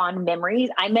fond memories.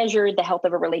 I measure the health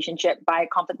of a relationship by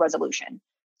conflict resolution.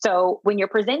 So when you're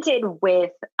presented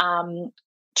with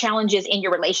challenges in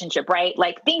your relationship, right?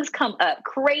 Like things come up,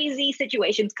 crazy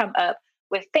situations come up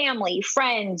with family,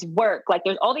 friends, work. Like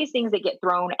there's all these things that get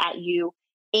thrown at you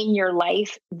in your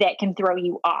life that can throw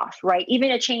you off, right? Even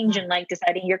a change in like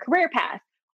deciding your career path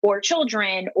or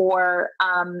children or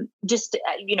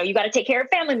you got to take care of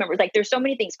family members. Like there's so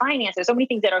many things, finance, there's so many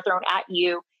things that are thrown at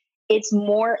you. It's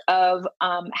more of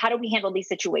how do we handle these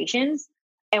situations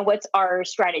and what's our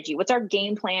strategy? What's our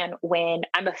game plan when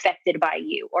I'm affected by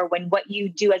you or when what you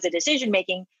do as a decision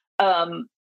making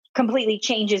completely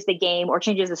changes the game or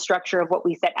changes the structure of what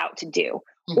we set out to do.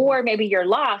 Mm-hmm. Or maybe you're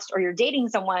lost or you're dating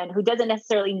someone who doesn't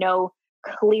necessarily know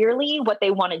clearly what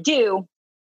they want to do.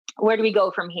 Where do we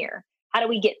go from here? How do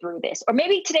we get through this? Or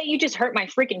maybe today you just hurt my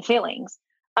freaking feelings.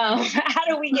 How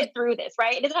do we get through this,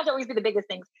 right? It doesn't have to always be the biggest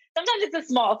things. Sometimes it's the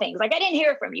small things. Like I didn't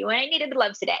hear from you and I needed the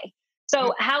love today.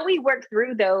 So how we work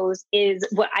through those is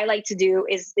what I like to do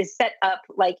is set up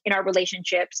like in our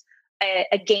relationships,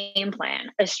 a game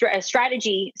plan, a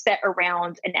strategy set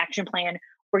around an action plan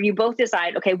where you both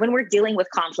decide, okay, when we're dealing with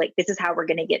conflict, this is how we're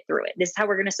going to get through it. This is how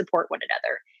we're going to support one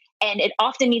another. And it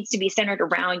often needs to be centered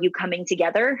around you coming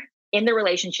together in the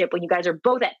relationship when you guys are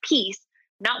both at peace,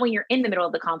 not when you're in the middle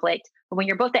of the conflict, but when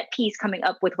you're both at peace coming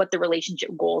up with what the relationship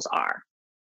goals are.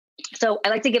 So I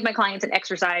like to give my clients an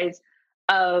exercise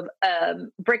of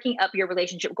breaking up your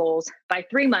relationship goals by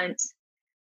 3 months,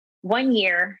 1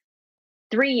 year,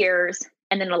 3 years,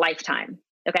 and then a lifetime.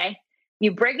 Okay.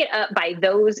 You break it up by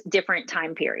those different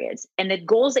time periods and the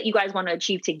goals that you guys want to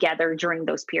achieve together during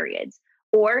those periods,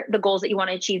 or the goals that you want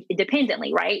to achieve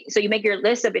independently, right? So you make your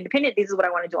list of independent, this is what I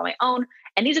want to do on my own.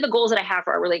 And these are the goals that I have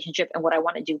for our relationship and what I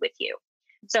want to do with you.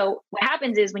 So what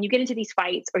happens is when you get into these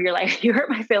fights or you're like, you hurt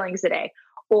my feelings today,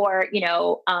 or,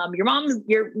 my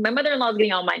mother-in-law is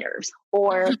getting on my nerves,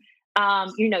 or,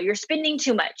 you're spending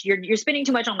too much. You're spending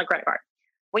too much on the credit card.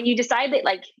 When you decide that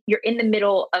like you're in the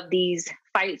middle of these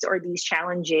fights or these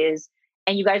challenges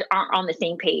and you guys aren't on the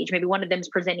same page, maybe one of them is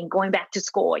presenting going back to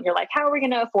school and you're like, how are we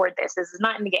going to afford this? This is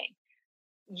not in the game.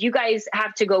 You guys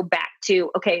have to go back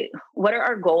to, okay, what are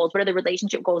our goals? What are the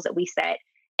relationship goals that we set?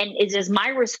 And does my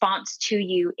response to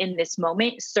you in this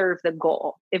moment serve the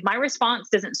goal? If my response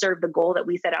doesn't serve the goal that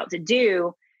we set out to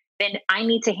do, then I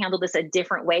need to handle this a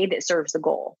different way that serves the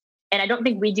goal. And I don't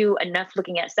think we do enough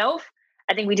looking at self.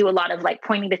 I think we do a lot of like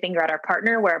pointing the finger at our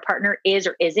partner, where our partner is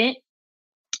or isn't,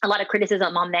 a lot of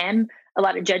criticism on them, a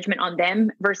lot of judgment on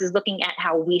them, versus looking at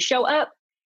how we show up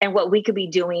and what we could be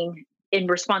doing in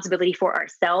responsibility for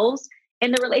ourselves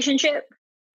in the relationship.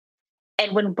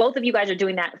 And when both of you guys are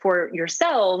doing that for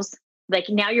yourselves, like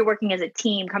now you're working as a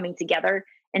team coming together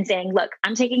and saying, look,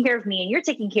 I'm taking care of me and you're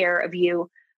taking care of you.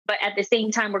 But at the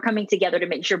same time, we're coming together to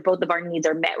make sure both of our needs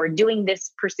are met. We're doing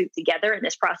this pursuit together and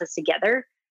this process together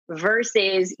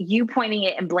versus you pointing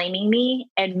it and blaming me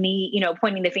and me, you know,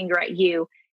 pointing the finger at you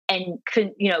and,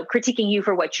 you know, critiquing you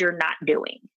for what you're not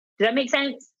doing. Does that make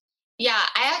sense? Yeah,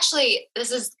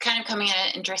 this is kind of coming at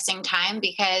an interesting time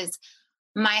because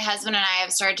my husband and I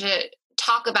have started to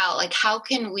talk about like, how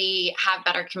can we have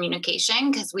better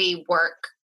communication? Because we work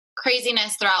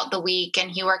craziness throughout the week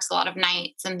and he works a lot of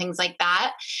nights and things like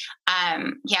that.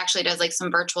 He actually does like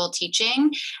some virtual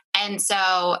teaching. And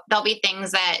so there'll be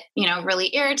things that, you know,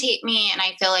 really irritate me. And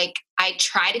I feel like I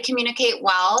try to communicate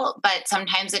well, but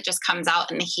sometimes it just comes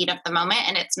out in the heat of the moment.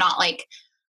 And it's not like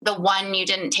the one you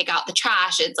didn't take out the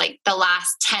trash. It's like the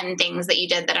last 10 things that you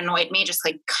did that annoyed me just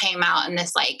like came out in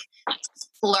this like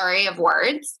flurry of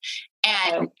words.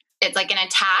 And it's like an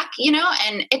attack, you know,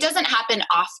 and it doesn't happen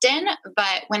often,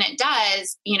 but when it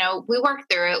does, you know, we work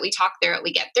through it, we talk through it,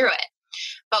 we get through it.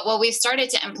 But what we've started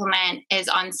to implement is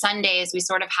on Sundays, we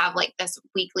sort of have like this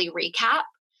weekly recap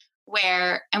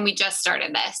and we just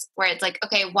started this, where it's like,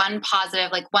 okay, one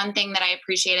positive, like one thing that I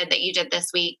appreciated that you did this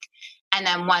week. And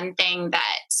then one thing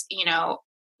that, you know,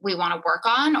 we want to work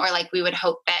on, or like we would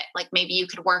hope that like maybe you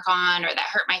could work on, or that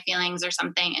hurt my feelings or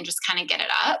something, and just kind of get it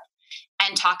up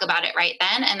and talk about it right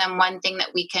then. And then one thing that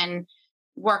we can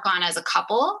work on as a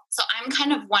couple. So I'm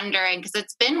kind of wondering, because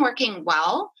it's been working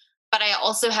well, but I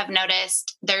also have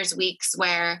noticed there's weeks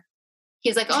where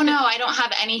he's like, oh no, I don't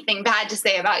have anything bad to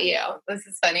say about you. This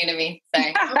is funny to me.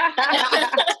 Sorry. I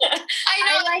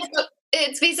know.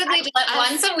 It's basically just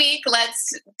once a week,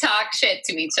 let's talk shit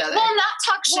to each other. Well, not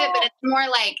talk shit, but it's more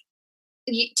like,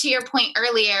 to your point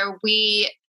earlier, we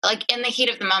like in the heat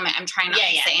of the moment, I'm trying not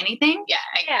to say anything. Yeah,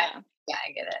 I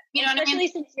get it. You know what I mean? Especially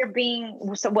since you're being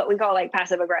what we call like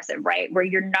passive aggressive, right? Where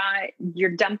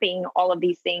you're dumping all of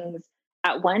these things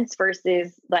at once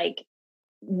versus like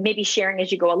maybe sharing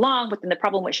as you go along. But then the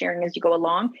problem with sharing as you go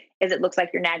along is it looks like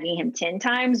you're nagging him 10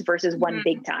 times versus one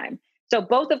big time. So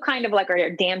both of kind of like are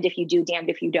damned if you do, damned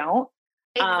if you don't.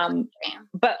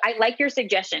 But I like your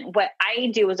suggestion. What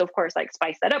I do is, of course, like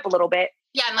spice that up a little bit.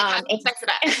 Yeah, I'm like, spice it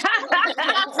up.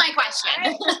 That's my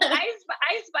question.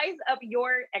 I spice up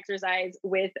your exercise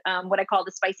with what I call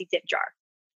the spicy tip jar.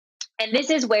 And this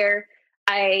is where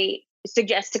I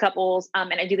suggest to couples,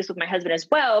 and I do this with my husband as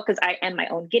well, because I am my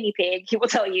own guinea pig. He will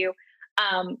tell you,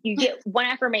 you get one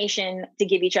affirmation to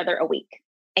give each other a week,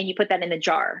 and you put that in the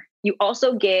jar. You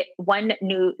also get one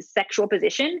new sexual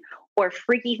position or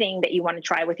freaky thing that you want to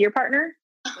try with your partner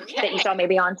that you saw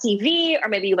maybe on TV, or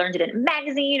maybe you learned it in a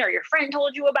magazine, or your friend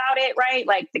told you about it, right?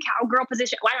 Like the cowgirl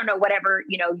position. Well, I don't know, whatever,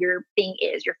 you know, your thing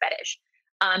is, your fetish.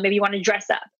 Maybe you want to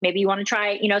dress up. Maybe you want to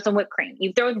try, you know, some whipped cream.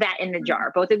 You throw that in the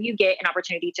jar. Both of you get an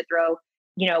opportunity to throw,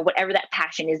 you know, whatever that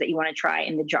passion is that you want to try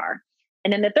in the jar.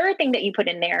 And then the third thing that you put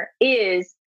in there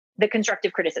is the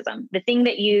constructive criticism, the thing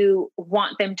that you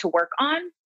want them to work on,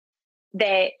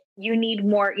 that you need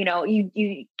more, you know,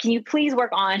 can you please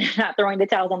work on not throwing the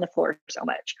towels on the floor so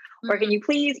much? Or can you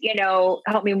please, you know,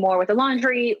 help me more with the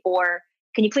laundry? Or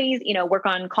can you please, you know, work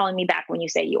on calling me back when you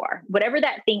say you are? Whatever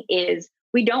that thing is,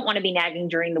 we don't want to be nagging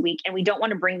during the week, and we don't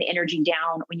want to bring the energy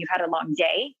down when you've had a long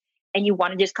day and you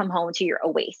want to just come home to your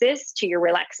oasis, to your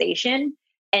relaxation,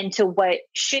 and to what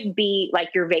should be like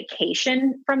your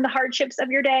vacation from the hardships of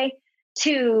your day,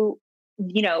 to,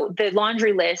 you know, the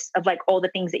laundry list of like all the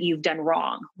things that you've done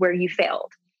wrong, where you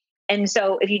failed. And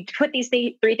so if you put these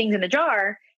three things in the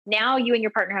jar, now you and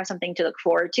your partner have something to look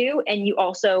forward to, and you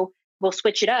also will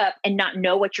switch it up and not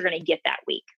know what you're going to get that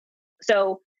week.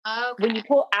 So when you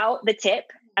pull out the tip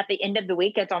at the end of the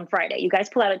week, it's on Friday, you guys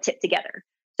pull out a tip together.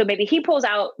 So maybe he pulls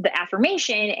out the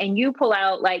affirmation and you pull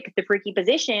out like the freaky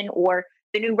position or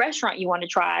the new restaurant you want to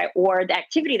try or the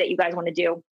activity that you guys want to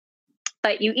do.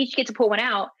 But you each get to pull one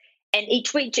out, and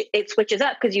each week it switches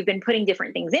up because you've been putting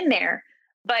different things in there,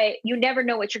 but you never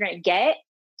know what you're going to get.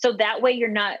 So that way you're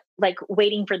not like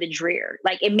waiting for the drear.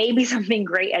 Like it may be something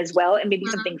great as well. It may be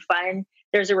something fun.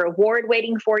 There's a reward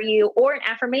waiting for you, or an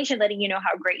affirmation letting you know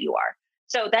how great you are.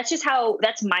 So that's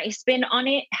my spin on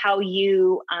it. How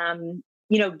you,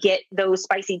 you know, get those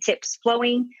spicy tips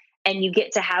flowing, and you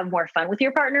get to have more fun with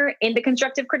your partner in the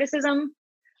constructive criticism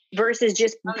versus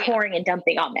just pouring and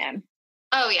dumping on them.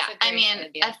 Oh yeah. I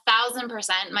mean,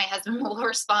 1,000%, my husband will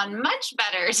respond much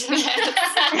better to this. There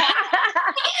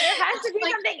has to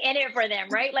be something in it for them,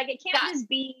 right? Like it can't just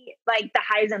be like the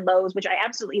highs and lows, which I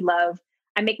absolutely love.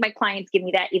 I make my clients give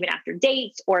me that even after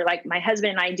dates, or like my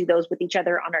husband and I do those with each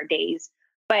other on our days.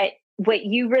 But what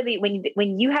you really,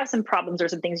 when you have some problems or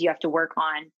some things you have to work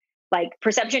on, like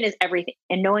perception is everything,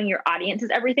 and knowing your audience is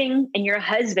everything, and your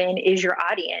husband is your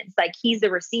audience. Like he's the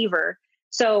receiver.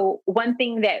 So one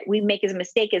thing that we make as a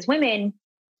mistake as women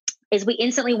is we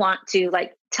instantly want to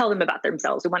like tell them about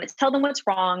themselves. We want to tell them what's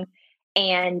wrong.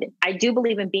 And I do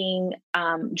believe in being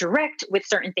direct with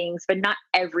certain things, but not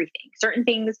everything. Certain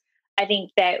things, I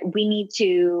think that we need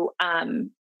to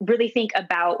really think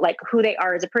about like who they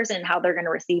are as a person and how they're going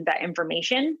to receive that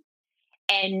information.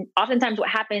 And oftentimes what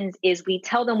happens is we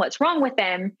tell them what's wrong with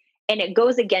them, and it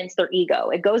goes against their ego.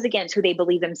 It goes against who they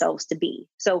believe themselves to be.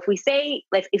 So if we say,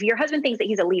 like, if your husband thinks that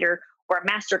he's a leader or a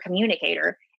master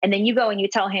communicator, and then you go and you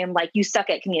tell him like you suck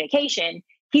at communication,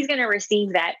 he's going to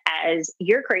receive that as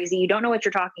you're crazy. You don't know what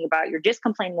you're talking about. You're just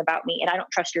complaining about me, and I don't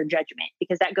trust your judgment,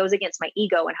 because that goes against my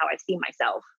ego and how I see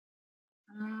myself.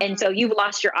 And so you've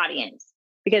lost your audience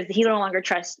because he no longer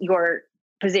trusts your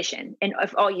position. And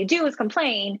if all you do is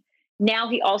complain, now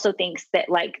he also thinks that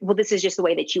like, well, this is just the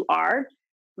way that you are,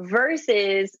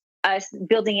 versus us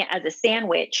building it as a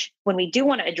sandwich when we do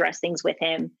want to address things with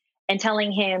him and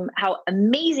telling him how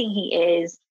amazing he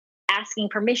is, asking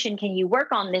permission, can you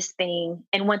work on this thing?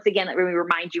 And once again, let me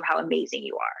remind you how amazing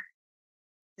you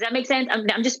are. Does that make sense?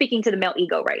 I'm just speaking to the male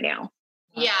ego right now.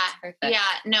 Yeah. Yeah.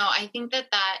 No, I think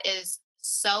that is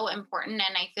so important.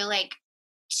 And I feel like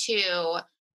too,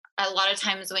 a lot of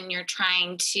times when you're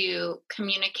trying to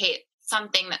communicate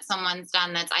something that someone's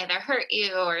done that's either hurt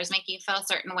you or is making you feel a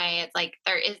certain way, it's like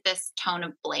there is this tone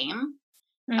of blame.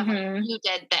 Of like, you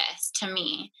did this to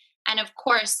me. And of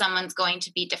course, someone's going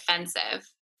to be defensive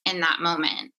in that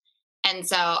moment. And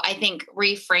so I think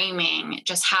reframing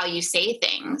just how you say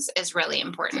things is really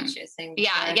important.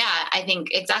 Yeah. I think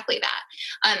exactly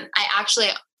that.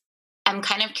 I'm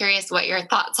kind of curious what your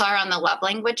thoughts are on the love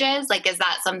languages. Like, is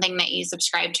that something that you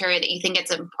subscribe to, or that you think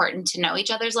it's important to know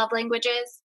each other's love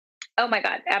languages? Oh my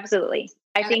God, absolutely.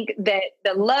 I think that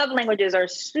the love languages are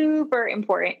super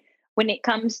important when it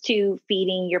comes to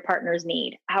feeding your partner's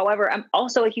need. However, I'm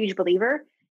also a huge believer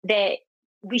that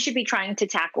we should be trying to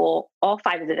tackle all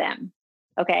 5 of them.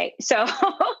 Okay. So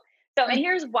and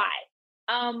here's why.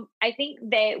 I think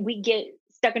that we get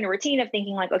stuck in a routine of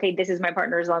thinking like, okay, this is my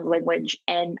partner's love language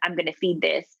and I'm going to feed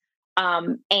this,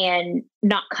 and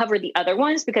not cover the other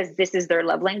ones because this is their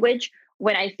love language.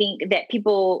 When I think that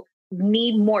people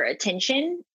need more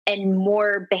attention and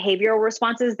more behavioral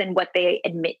responses than what they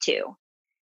admit to.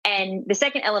 And the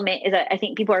second element is that I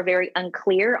think people are very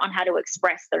unclear on how to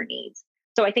express their needs.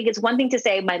 So I think it's one thing to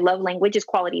say my love language is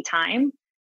quality time.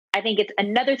 I think it's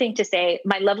another thing to say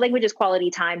my love language is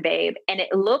quality time, babe. And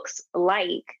it looks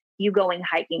like you going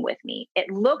hiking with me.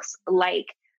 It looks like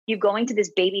you going to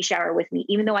this baby shower with me,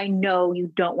 even though I know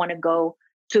you don't want to go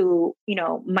to,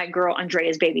 my girl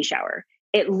Andrea's baby shower.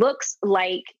 It looks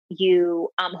like you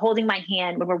holding my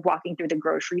hand when we're walking through the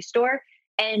grocery store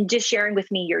and just sharing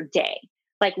with me your day.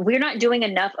 Like, we're not doing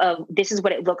enough of this is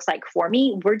what it looks like for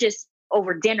me. We're just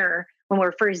over dinner when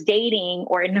we're first dating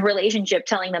or in a relationship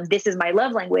telling them this is my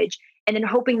love language, and then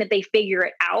hoping that they figure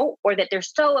it out, or that they're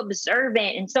so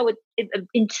observant and so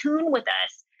in tune with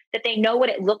us that they know what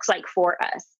it looks like for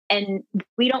us. And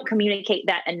we don't communicate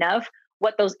that enough,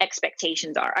 what those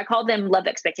expectations are. I call them love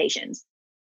expectations.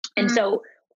 And so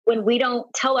when we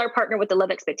don't tell our partner what the love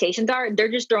expectations are,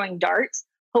 they're just throwing darts,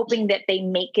 hoping that they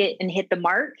make it and hit the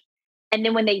mark. And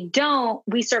then when they don't,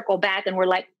 we circle back and we're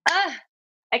like,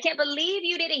 I can't believe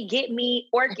you didn't get me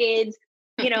orchids.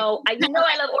 I love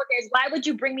orchids. Why would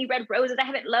you bring me red roses? I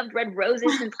haven't loved red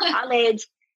roses since college.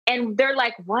 And they're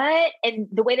like, what? And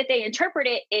the way that they interpret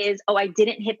it is, oh, I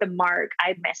didn't hit the mark.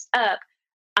 I messed up.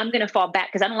 I'm going to fall back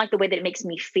because I don't like the way that it makes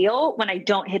me feel when I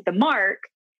don't hit the mark.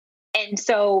 And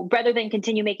so rather than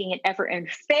continue making an effort and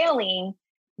failing,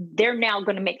 they're now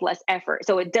going to make less effort.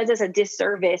 So it does us a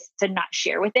disservice to not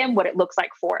share with them what it looks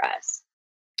like for us.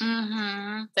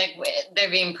 Mm-hmm. It's like they're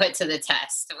being put to the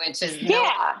test, which is it's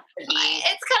kind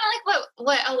of like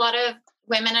what a lot of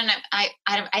women, and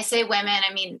I say women,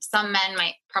 I mean, some men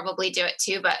might probably do it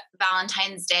too, but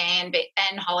Valentine's Day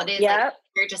and holidays, like,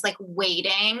 you're just like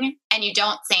waiting and you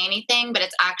don't say anything, but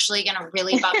it's actually going to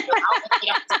really bum you out if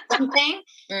you don't do something.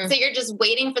 So you're just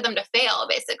waiting for them to fail,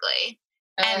 basically.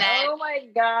 And then, oh my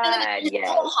God, the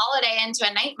whole holiday into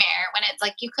a nightmare when it's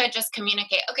like, you could just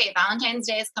communicate, okay, Valentine's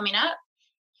Day is coming up.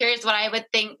 Here's what I would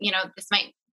think, this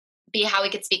might be how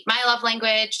we could speak my love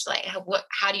language. Like,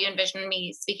 how do you envision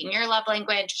me speaking your love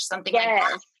language? Something like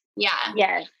that. Yeah.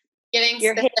 Yes. Getting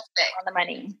You're specific on the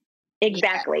money.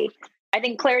 Exactly. Yeah. I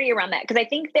think clarity around that, because I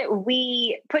think that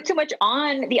we put too much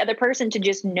on the other person to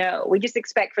just know. We just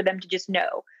expect for them to just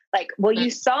know. Like, well, you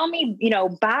saw me,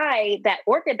 buy that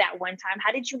orchid that one time.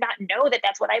 How did you not know that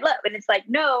that's what I love? And it's like,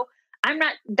 no, I'm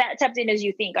not that tapped in as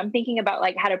you think. I'm thinking about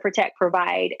like how to protect,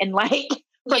 provide, and like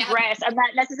progress. I'm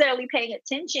not necessarily paying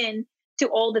attention to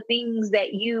all the things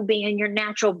that you, being in your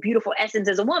natural, beautiful essence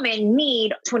as a woman,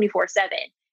 need 24/7.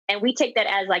 And we take that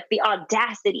as like the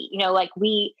audacity,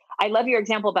 I love your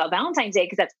example about Valentine's Day,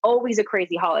 because that's always a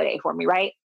crazy holiday for me,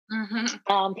 right?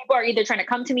 Mm-hmm. People are either trying to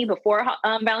come to me before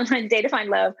Valentine's Day to find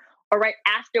love, or right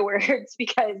afterwards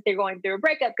because they're going through a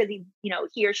breakup because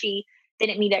he or she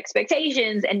didn't meet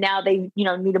expectations and now they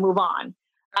need to move on,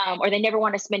 or they never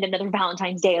want to spend another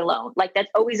Valentine's Day alone. Like that's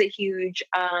always a huge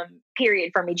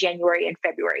period for me, January and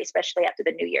February, especially after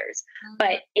the New Year's. Mm-hmm.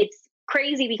 But it's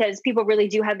crazy because people really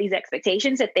do have these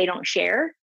expectations that they don't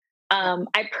share.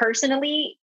 I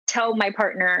personally tell my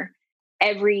partner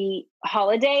every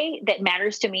holiday that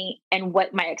matters to me and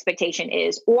what my expectation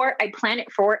is, or I plan it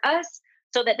for us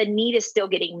so that the need is still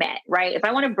getting met, right? If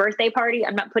I want a birthday party,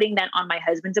 I'm not putting that on my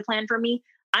husband to plan for me.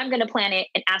 I'm going to plan it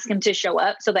and ask him to show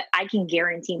up so that I can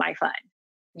guarantee my fun.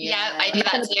 Yeah, I do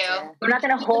that too. We're not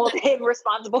going to hold him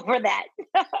responsible for that.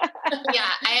 Yeah,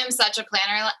 I am such a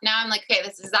planner. Now I'm like, okay,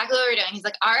 this is exactly what we're doing. He's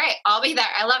like, all right, I'll be there.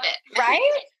 I love it.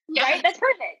 Right? Yeah. Right? That's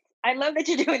perfect. I love that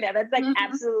you're doing that. That's like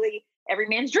absolutely every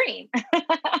man's dream.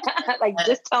 Like,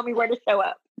 just tell me where to show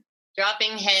up.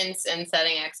 Dropping hints and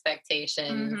setting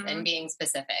expectations and being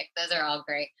specific. Those are all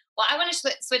great. Well, I want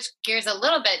to switch gears a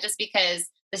little bit just because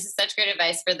this is such great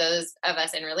advice for those of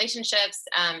us in relationships,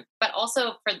 but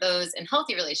also for those in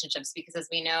healthy relationships, because as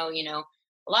we know,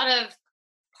 a lot of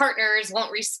partners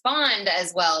won't respond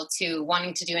as well to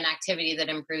wanting to do an activity that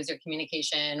improves their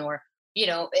communication, or,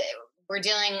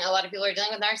 a lot of people are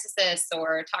dealing with narcissists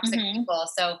or toxic people.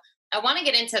 So I want to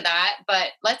get into that, but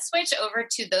let's switch over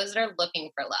to those that are looking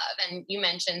for love. And you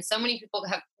mentioned so many people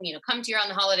have, come to you on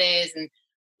the holidays and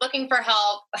looking for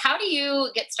help. How do you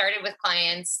get started with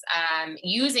clients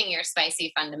using your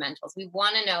spicy fundamentals? We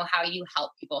want to know how you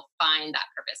help people find that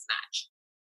purpose match.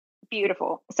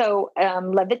 Beautiful. So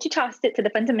love that you tossed it to the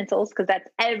fundamentals, because that's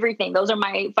everything. Those are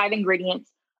my 5 ingredients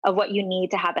of what you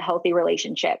need to have a healthy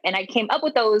relationship. And I came up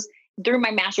with those through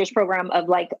my master's program of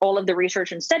like all of the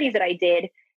research and studies that I did,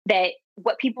 that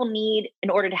what people need in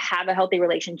order to have a healthy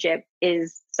relationship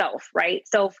is self, right?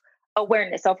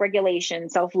 Self-awareness, self-regulation,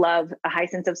 self-love, a high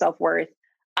sense of self-worth,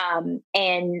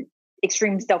 and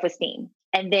extreme self-esteem.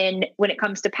 And then when it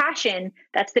comes to passion,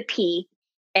 that's the P,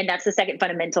 and that's the second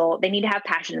fundamental. They need to have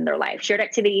passion in their life, shared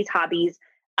activities, hobbies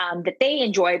that they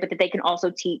enjoy, but that they can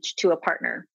also teach to a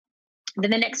partner.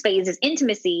 Then the next phase is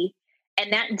intimacy,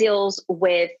 and that deals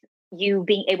with you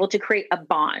being able to create a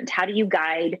bond. How do you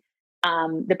guide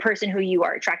the person who you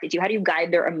are attracted to? How do you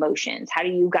guide their emotions? How do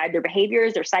you guide their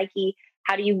behaviors, their psyche?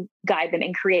 How do you guide them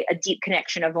and create a deep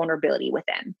connection of vulnerability with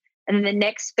them? And then the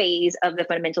next phase of the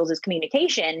fundamentals is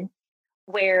communication,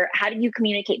 where how do you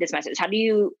communicate this message? How do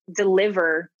you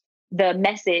deliver the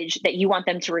message that you want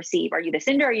them to receive? Are you the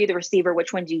sender? Are you the receiver?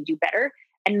 Which one do you do better?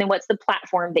 And then what's the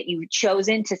platform that you've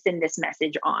chosen to send this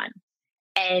message on?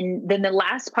 And then the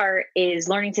last part is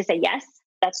learning to say yes.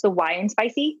 That's the Y in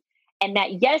spicy. And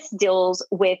that yes deals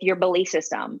with your belief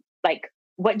system. Like,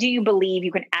 what do you believe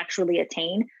you can actually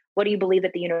attain? What do you believe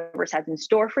that the universe has in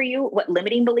store for you? What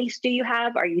limiting beliefs do you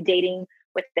have? Are you dating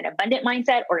with an abundant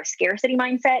mindset or a scarcity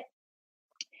mindset?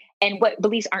 And what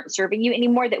beliefs aren't serving you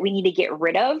anymore that we need to get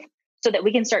rid of so that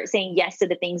we can start saying yes to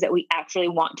the things that we actually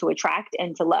want to attract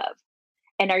and to love?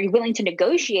 And are you willing to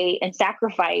negotiate and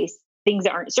sacrifice things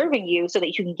that aren't serving you so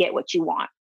that you can get what you want?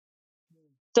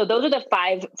 So those are the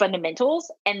 5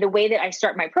 fundamentals. And the way that I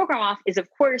start my program off is, of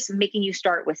course, making you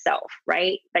start with self,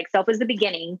 right? Like, self is the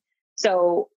beginning.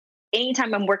 So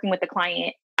anytime I'm working with a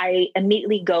client, I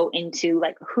immediately go into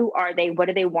like, who are they? What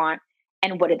do they want?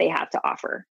 And what do they have to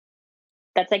offer?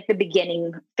 That's like the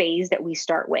beginning phase that we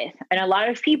start with. And a lot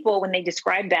of people, when they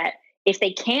describe that, if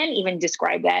they can even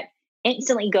describe that,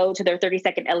 instantly go to their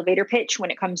 30-second elevator pitch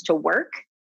when it comes to work,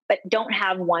 but don't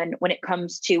have one when it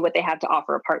comes to what they have to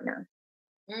offer a partner.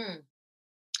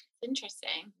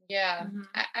 Interesting. Yeah.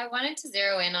 I wanted to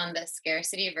zero in on the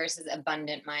scarcity versus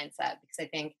abundant mindset, because I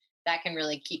think that can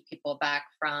really keep people back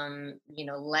from,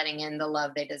 letting in the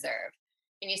love they deserve.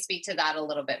 Can you speak to that a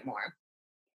little bit more?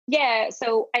 Yeah.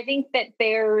 So I think that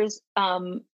there's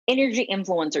energy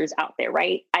influencers out there,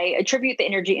 right? I attribute the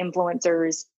energy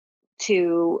influencers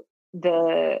to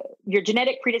your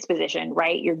genetic predisposition,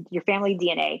 right? Your family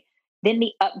DNA, then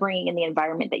the upbringing and the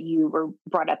environment that you were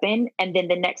brought up in, and then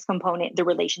the next component, the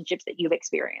relationships that you've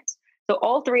experienced. So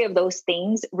all three of those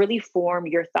things really form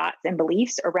your thoughts and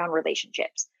beliefs around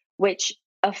relationships, which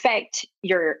affect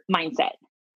your mindset,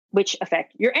 which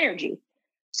affect your energy.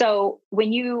 So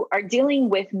when you are dealing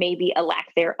with maybe a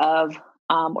lack thereof,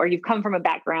 or you've come from a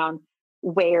background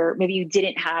where maybe you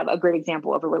didn't have a great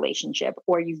example of a relationship,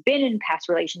 or you've been in past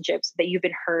relationships that you've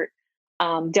been hurt,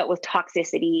 dealt with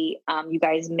toxicity. You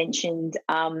guys mentioned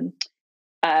dealing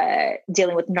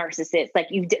with narcissists. Like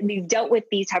you've dealt with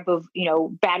these type of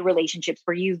bad relationships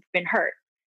where you've been hurt.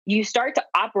 You start to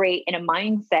operate in a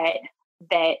mindset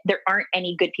that there aren't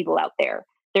any good people out there.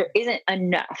 There isn't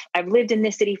enough. I've lived in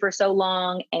this city for so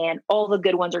long, and all the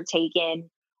good ones are taken.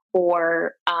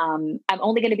 Or I'm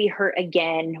only going to be hurt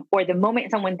again. Or the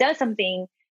moment someone does something,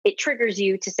 it triggers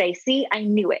you to say, see, I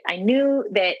knew it. I knew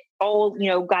that all,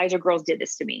 guys or girls did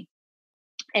this to me.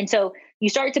 And so you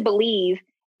start to believe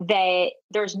that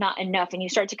there's not enough. And you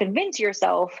start to convince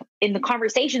yourself in the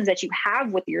conversations that you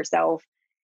have with yourself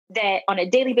that on a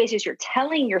daily basis, you're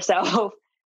telling yourself,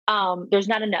 there's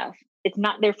not enough. It's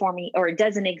not there for me, or it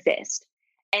doesn't exist.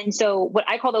 And so what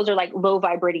I call those are like low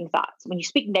vibrating thoughts. When you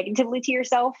speak negatively to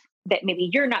yourself that maybe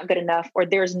you're not good enough, or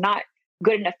there's not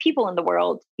good enough people in the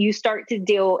world, you start to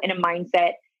deal in a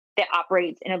mindset that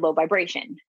operates in a low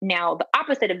vibration. Now, the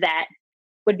opposite of that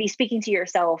would be speaking to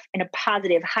yourself in a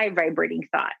positive, high vibrating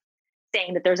thought,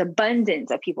 saying that there's abundance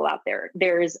of people out there.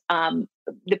 There's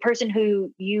the person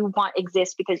who you want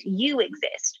exists because you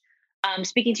exist.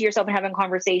 Speaking to yourself and having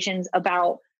conversations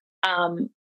about, I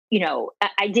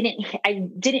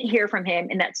didn't hear from him,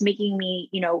 and that's making me,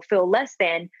 feel less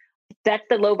than. That's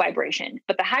the low vibration.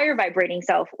 But the higher vibrating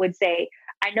self would say,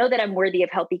 I know that I'm worthy of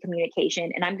healthy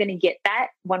communication, and I'm going to get that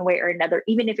one way or another,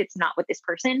 even if it's not with this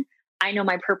person. I know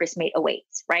my purpose mate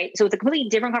awaits, right? So it's a completely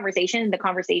different conversation, the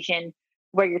conversation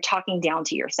where you're talking down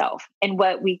to yourself. And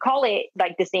what we call it,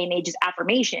 like this day and age, is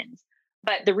affirmations.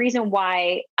 But the reason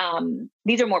why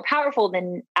these are more powerful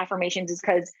than affirmations is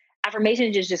because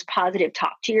affirmations is just positive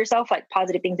talk to yourself, like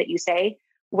positive things that you say.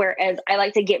 Whereas I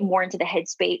like to get more into the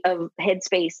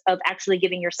headspace of actually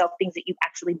giving yourself things that you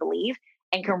actually believe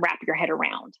and can wrap your head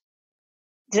around.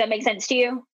 Does that make sense to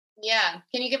you? Yeah.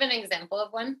 Can you give an example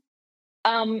of one?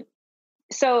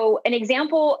 So an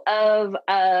example of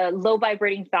a low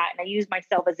vibrating thought, and I use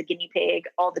myself as a guinea pig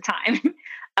all the time.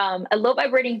 A low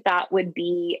vibrating thought would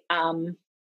be, I'm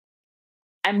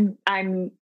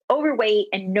overweight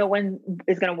and no one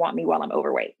is going to want me while I'm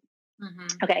overweight. Mm-hmm.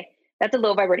 Okay. That's a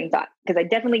low vibrating thought, because I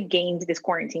definitely gained this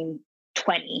quarantine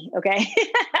 20. Okay.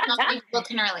 People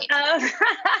can relate.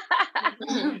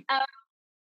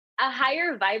 A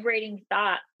higher vibrating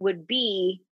thought would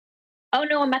be, oh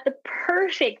no, I'm at the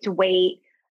perfect weight.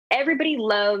 Everybody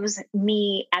loves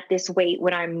me at this weight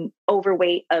when I'm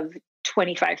overweight of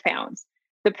 25 pounds.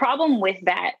 The problem with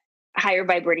that higher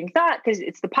vibrating thought, because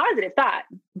it's the positive thought,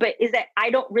 but is that I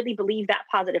don't really believe that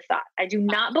positive thought. I do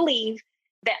not believe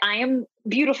that I am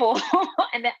beautiful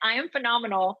and that I am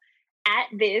phenomenal at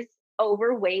this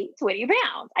overweight 20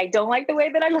 pounds. I don't like the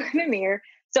way that I look in the mirror.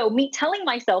 So me telling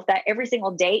myself that every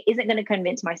single day isn't going to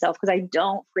convince myself, because I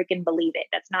don't freaking believe it.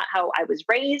 That's not how I was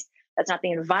raised. That's not the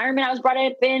environment I was brought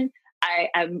up in.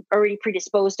 I'm already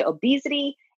predisposed to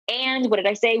obesity. And what did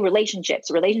I say? Relationships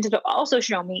have also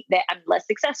shown me that I'm less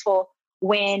successful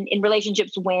when I'm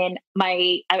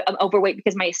overweight,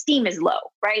 because my esteem is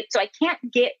low, right? So I can't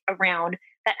get around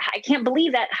that. I can't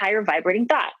believe that higher vibrating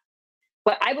thought.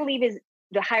 What I believe is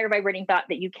the higher vibrating thought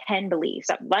that you can believe.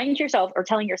 Stop lying to yourself or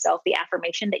telling yourself the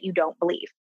affirmation that you don't believe.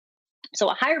 So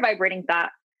a higher vibrating thought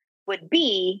would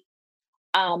be,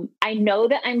 I know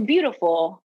that I'm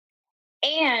beautiful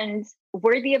and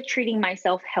worthy of treating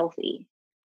myself healthy.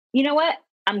 You know what?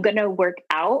 I'm going to work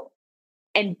out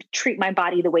and treat my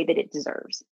body the way that it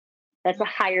deserves. That's a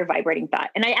higher vibrating thought.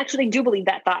 And I actually do believe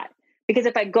that thought, because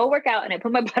if I go work out and I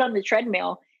put my butt on the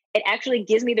treadmill, it actually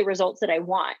gives me the results that I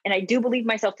want. And I do believe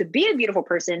myself to be a beautiful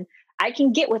person. I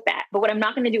can get with that. But what I'm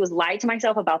not going to do is lie to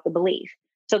myself about the belief.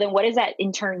 So then what does that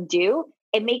in turn do?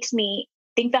 It makes me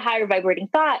think the higher vibrating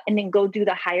thought and then go do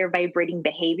the higher vibrating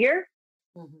behavior,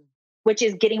 which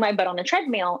is getting my butt on the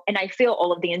treadmill. And I feel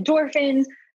all of the endorphins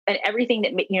and everything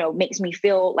that, makes me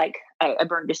feel like I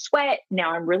burned a sweat.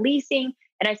 Now I'm releasing,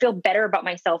 and I feel better about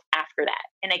myself after that.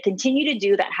 And I continue to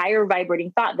do that higher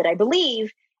vibrating thought that I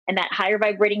believe, and that higher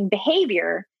vibrating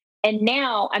behavior. And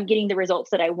now I'm getting the results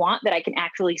that I want, that I can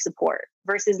actually support,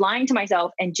 versus lying to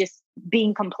myself and just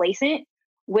being complacent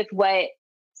with what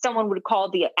someone would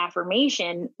call the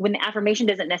affirmation, when the affirmation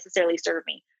doesn't necessarily serve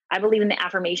me. I believe in the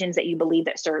affirmations that you believe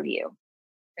that serve you.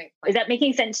 Is that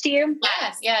making sense to you?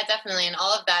 Yes, yeah, definitely. And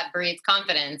all of that breeds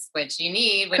confidence, which you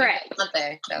need when you're out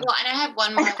there. So. Well, and I have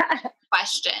one more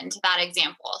question to that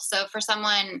example. So for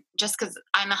someone, just because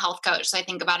I'm a health coach, so I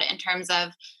think about it in terms of,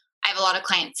 I have a lot of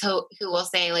clients who will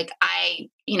say like, I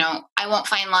won't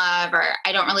find love, or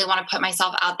I don't really want to put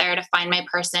myself out there to find my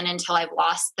person until I've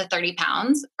lost the 30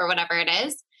 pounds or whatever it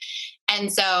is.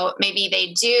 And so maybe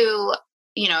they do,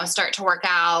 start to work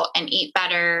out and eat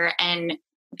better and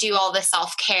do all the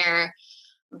self-care,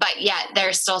 but yet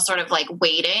they're still sort of like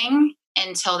waiting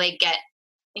until they get,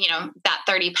 that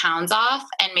 30 pounds off.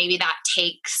 And maybe that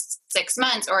takes 6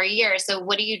 months or a year. So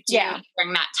what do you do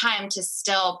during that time to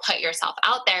still put yourself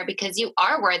out there? Because you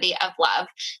are worthy of love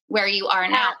where you are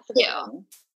now too.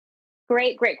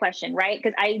 Great question, right?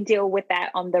 Because I deal with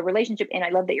that on the relationship, and I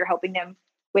love that you're helping them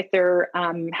with their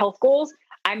health goals.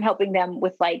 I'm helping them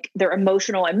with like their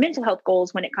emotional and mental health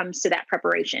goals when it comes to that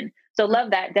preparation. So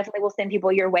love that. Definitely will send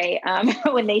people your way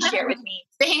when they share with me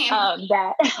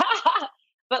that.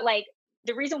 But like,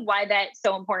 the reason why that's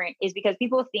so important is because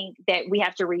people think that we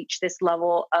have to reach this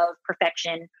level of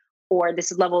perfection or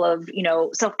this level of,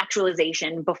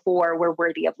 self-actualization before we're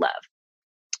worthy of love.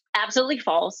 Absolutely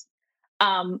false.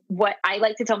 What I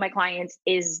like to tell my clients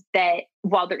is that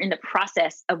while they're in the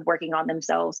process of working on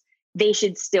themselves, they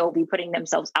should still be putting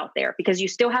themselves out there, because you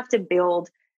still have to build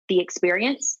the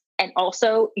experience and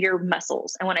also your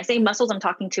muscles. And when I say muscles, I'm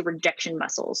talking to rejection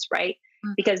muscles, right?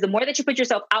 Because the more that you put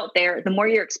yourself out there, the more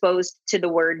you're exposed to the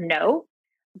word no.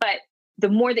 But the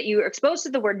more that you're exposed to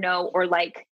the word no, or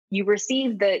like you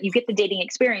get the dating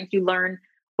experience, you learn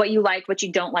what you like, what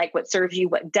you don't like, what serves you,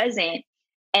 what doesn't.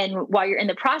 And while you're in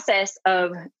the process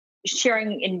of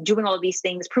sharing and doing all of these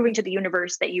things, proving to the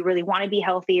universe that you really want to be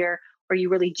healthier, or you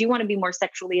really do want to be more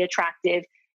sexually attractive,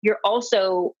 you're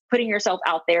also putting yourself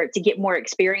out there to get more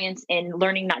experience in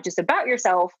learning not just about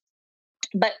yourself,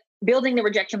 but building the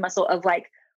rejection muscle of like,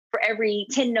 for every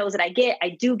 10 no's that I get, I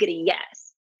do get a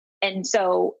yes. And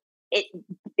so it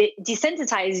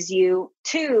desensitizes you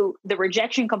to the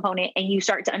rejection component, and you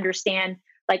start to understand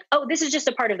like, oh, this is just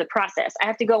a part of the process. I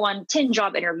have to go on 10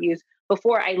 job interviews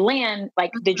before I land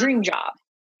like the dream job.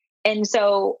 And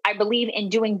so I believe in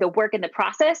doing the work in the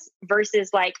process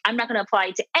versus like, I'm not going to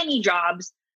apply to any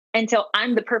jobs until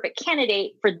I'm the perfect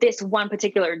candidate for this one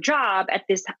particular job at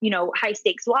this, high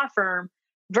stakes law firm,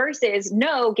 versus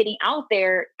getting out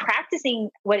there, practicing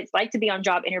what it's like to be on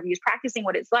job interviews, practicing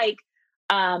what it's like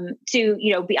to,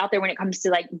 be out there when it comes to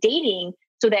like dating,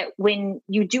 so that when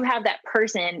you do have that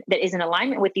person that is in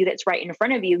alignment with you, that's right in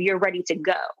front of you, you're ready to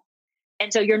go.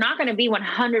 And so you're not going to be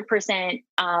 100%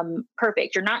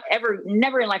 perfect. You're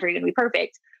never in life are you going to be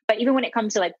perfect. But even when it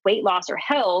comes to like weight loss or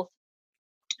health,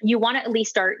 you want to at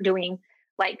least start doing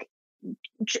like,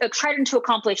 trying to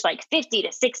accomplish like 50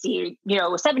 to 60,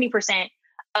 70%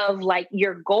 of like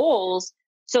your goals,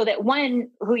 so that one,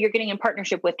 who you're getting in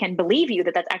partnership with can believe you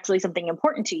that that's actually something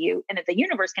important to you, and that the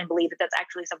universe can believe that that's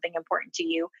actually something important to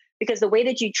you. Because the way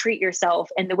that you treat yourself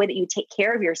and the way that you take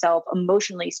care of yourself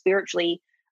emotionally, spiritually,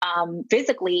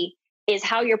 physically, is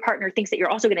how your partner thinks that you're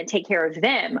also going to take care of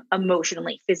them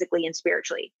emotionally, physically, and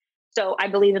spiritually. So I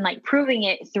believe in like proving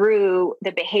it through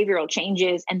the behavioral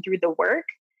changes and through the work,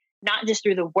 not just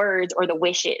through the words or the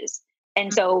wishes.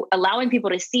 And so allowing people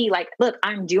to see like, look,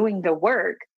 I'm doing the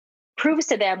work, proves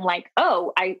to them like,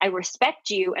 oh, I respect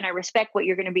you, and I respect what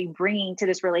you're going to be bringing to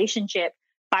this relationship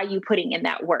by you putting in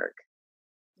that work.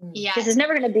 Yeah. Because it's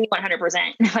never going to be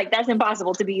 100%. Like, that's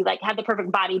impossible to be like, have the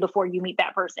perfect body before you meet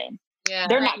that person. Yeah,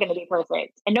 They're not going to be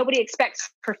perfect. And nobody expects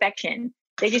perfection.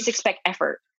 They just expect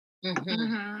effort.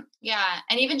 Yeah.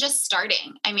 And even just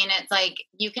starting. I mean, it's like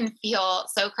you can feel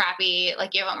so crappy,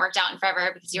 like you haven't worked out in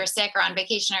forever because you were sick or on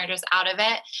vacation or just out of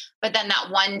it. But then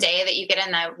that one day that you get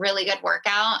in a really good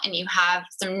workout and you have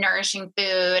some nourishing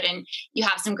food and you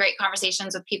have some great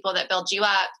conversations with people that build you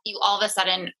up, you all of a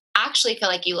sudden actually feel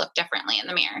like you look differently in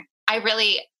the mirror. I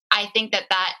think that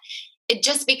it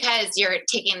just because you're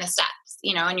taking the steps,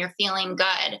 and you're feeling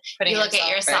good, you look at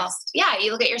yourself. First. Yeah.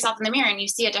 You look at yourself in the mirror and you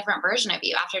see a different version of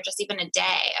you after just even a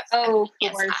day. For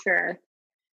sure.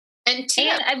 And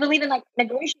I believe in like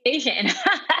negotiation.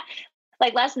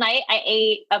 Like last night I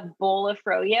ate a bowl of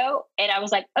froyo and I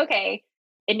was like, okay,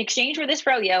 in exchange for this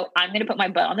froyo, I'm going to put my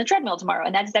butt on the treadmill tomorrow.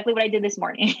 And that's exactly what I did this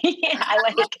morning. And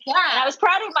I was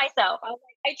proud of myself. I was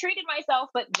like, I treated myself,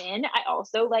 but then I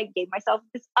also like gave myself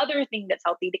this other thing that's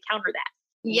healthy to counter that.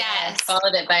 Yes.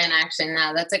 Followed it by an action.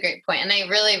 Now that's a great point. And I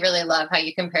really, really love how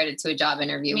you compared it to a job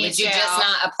interview. Would you just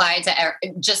not apply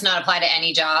to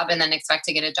any job and then expect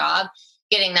to get a job?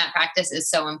 Getting that practice is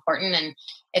so important. And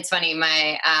it's funny,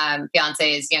 my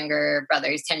fiance's younger brother,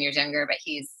 he's 10 years younger, but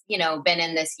he's, been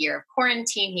in this year of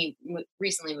quarantine. He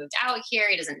recently moved out here.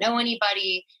 He doesn't know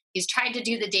anybody. he's tried to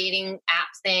do the dating app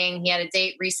thing. He had a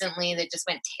date recently that just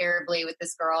went terribly with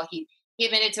this girl. He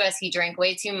admitted to us he drank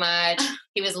way too much.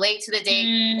 He was late to the date.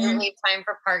 He didn't leave time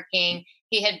for parking.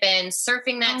 He had been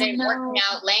surfing that day, working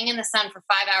out, laying in the sun for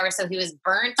 5 hours. So he was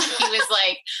burnt.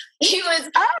 He was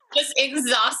just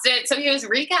exhausted. So he was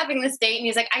recapping this date and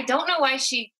he's like, I don't know why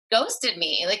she ghosted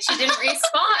me. Like she didn't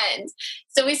respond.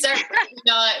 So we start,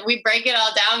 we break it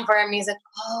all down for him. And he's like,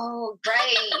 oh,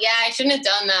 right. Yeah, I shouldn't have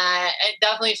done that. I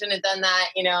definitely shouldn't have done that,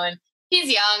 and he's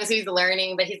young, so he's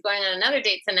learning, but he's going on another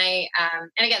date tonight.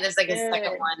 And again, there's like a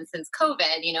second one since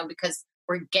COVID, because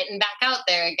we're getting back out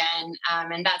there again.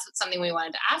 And that's something we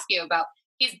wanted to ask you about.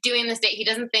 He's doing this date. He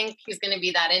doesn't think he's going to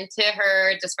be that into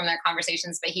her just from their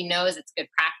conversations, but he knows it's good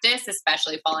practice,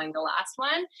 especially following the last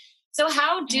one. So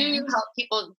how do you help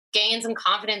people gain some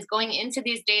confidence going into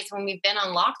these dates when we've been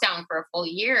on lockdown for a full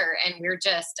year and we're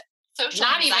just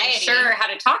not even sure how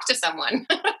to talk to someone?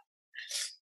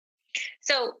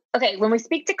 So, okay, when we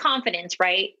speak to confidence,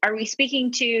 right, are we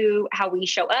speaking to how we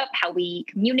show up, how we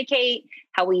communicate,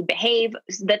 how we behave?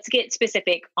 Let's get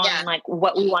specific on like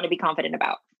what we want to be confident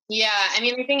about. Yeah. I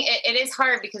mean, I think it is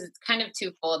hard because it's kind of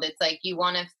twofold. It's like you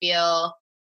want to feel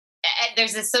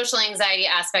there's a social anxiety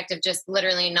aspect of just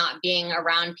literally not being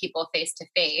around people face to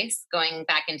face, going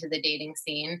back into the dating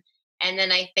scene. And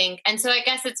then I think, and so I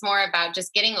guess it's more about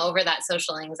just getting over that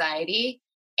social anxiety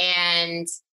and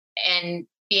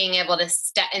being able to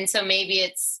and so maybe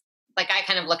it's like, I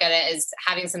kind of look at it as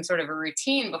having some sort of a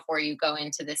routine before you go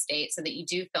into this date so that you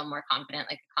do feel more confident,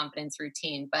 like a confidence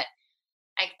routine. But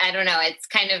I don't know, it's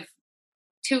kind of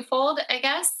twofold, I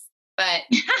guess, but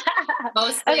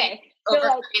mostly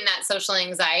overcoming that social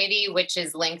anxiety, which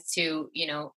is linked to,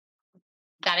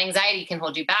 that anxiety can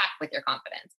hold you back with your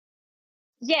confidence.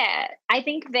 Yeah, I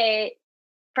think that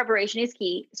preparation is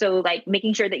key. So like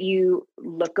making sure that you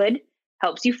look good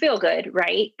helps you feel good,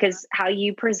 right? Because how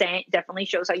you present definitely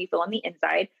shows how you feel on the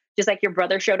inside. Just like your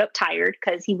brother showed up tired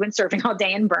because he went surfing all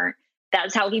day and burnt.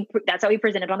 That's how he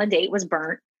presented on a date, was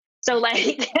burnt. So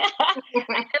like,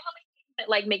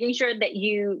 like making sure that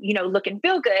you look and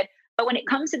feel good. But when it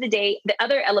comes to the date, the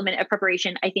other element of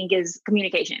preparation, I think, is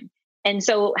communication. And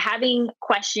so having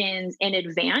questions in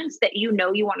advance that you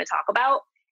want to talk about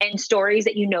and stories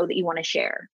that you want to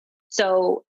share.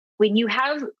 So when you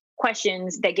have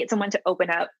questions that get someone to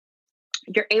open up,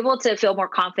 you're able to feel more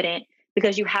confident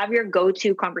because you have your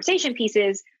go-to conversation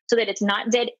pieces so that it's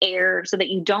not dead air, so that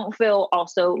you don't feel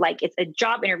also like it's a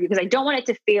job interview, because I don't want it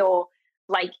to feel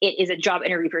like it is a job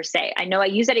interview per se. I know I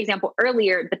used that example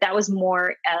earlier, but that was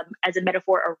more as a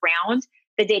metaphor around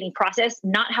the dating process,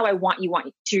 not how I want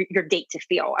your date to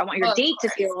feel. I want your date to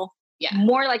feel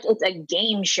more like it's a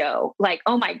game show. Like,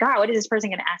 oh my God, what is this person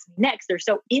going to ask me next? They're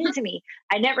so into me.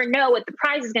 I never know what the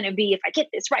prize is going to be if I get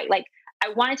this right. Like, I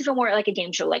want it to feel more like a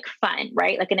game show, like fun,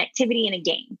 right? Like an activity in a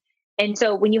game. And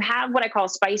so when you have what I call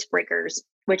spice breakers,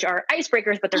 which are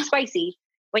icebreakers, but they're spicy,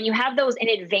 when you have those in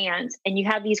advance and you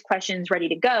have these questions ready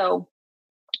to go,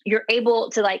 you're able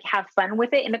to like have fun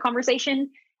with it in the conversation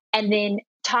and then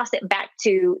toss it back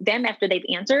to them after they've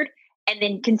answered and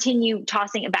then continue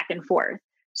tossing it back and forth.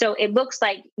 So it looks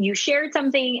like you shared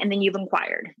something and then you've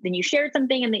inquired. Then you shared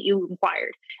something and then you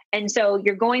inquired. And so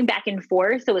you're going back and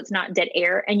forth. So it's not dead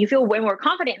air. And you feel way more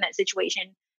confident in that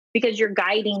situation because you're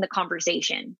guiding the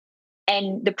conversation.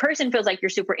 And the person feels like you're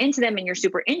super into them and you're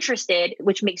super interested,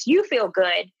 which makes you feel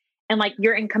good. And like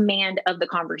you're in command of the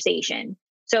conversation.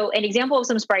 So an example of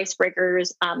some spice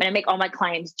breakers, and I make all my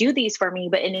clients do these for me,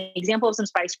 but an example of some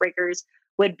spice breakers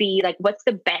would be like, what's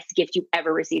the best gift you've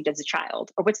ever received as a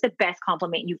child? Or what's the best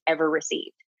compliment you've ever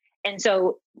received? And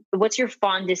so what's your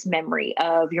fondest memory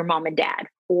of your mom and dad?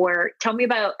 Or tell me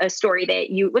about a story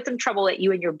what's some trouble that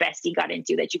you and your bestie got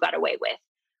into that you got away with,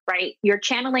 right? You're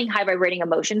channeling high vibrating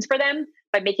emotions for them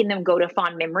by making them go to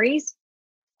fond memories.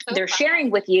 Okay. They're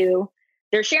sharing with you,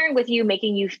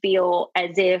 making you feel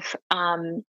as if,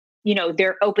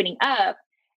 they're opening up.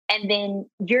 And then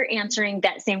you're answering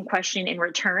that same question in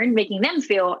return, making them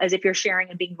feel as if you're sharing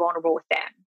and being vulnerable with them.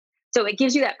 So it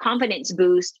gives you that confidence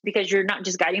boost because you're not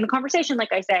just guiding the conversation,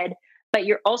 like I said, but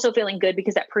you're also feeling good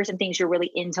because that person thinks you're really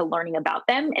into learning about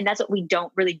them. And that's what we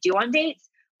don't really do on dates.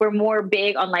 We're more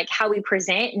big on like how we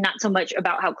present, not so much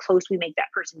about how close we make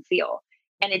that person feel.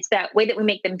 And it's that way that we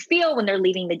make them feel when they're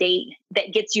leaving the date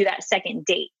that gets you that second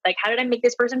date. Like, how did I make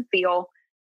this person feel?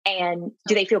 And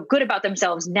do they feel good about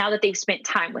themselves now that they've spent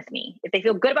time with me? If they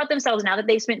feel good about themselves now that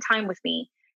they've spent time with me,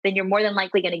 then you're more than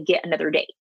likely going to get another date.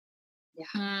 Yeah.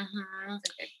 Mm-hmm.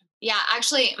 Yeah.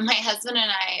 Actually, my husband and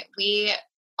I, we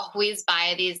always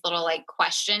buy these little like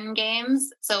question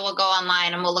games. So we'll go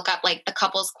online and we'll look up like the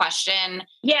couple's question,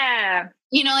 Yeah.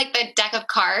 like the deck of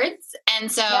cards.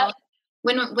 And so Yep.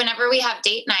 whenever we have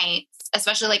date nights,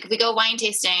 especially like if we go wine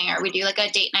tasting or we do like a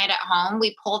date night at home,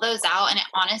 we pull those out, and it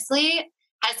honestly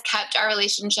has kept our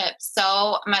relationship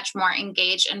so much more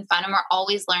engaged and fun. And we're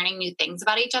always learning new things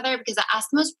about each other because I ask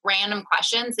the most random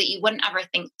questions that you wouldn't ever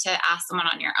think to ask someone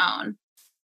on your own.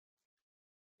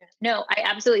 No, I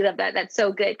absolutely love that. That's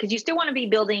so good because you still want to be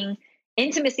building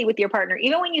intimacy with your partner,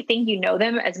 even when you think you know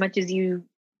them as much as you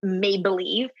may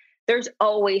believe. There's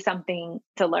always something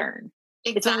to learn.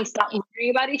 It's when we stop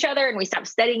learning about each other and we stop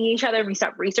studying each other and we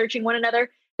stop researching one another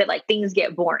that like things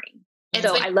get boring.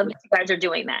 So I love that you guys are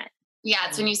doing that. Yeah,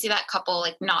 it's when you see that couple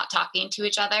like not talking to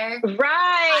each other.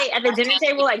 Right. At the dinner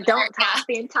table, like don't talk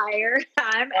the entire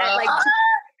time at like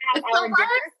half-hour dinner.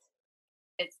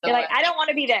 It's You're like, I don't want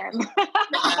to be them.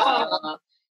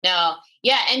 No.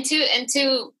 Yeah. And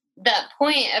to that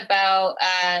point about,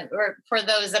 or for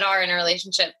those that are in a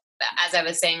relationship, as I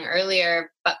was saying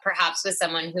earlier, but perhaps with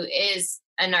someone who is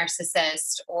a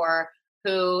narcissist or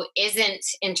who isn't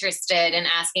interested in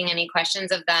asking any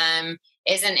questions of them,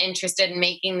 isn't interested in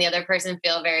making the other person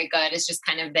feel very good, is just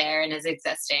kind of there and is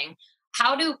existing.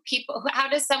 How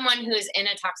does someone who is in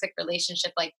a toxic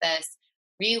relationship like this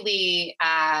really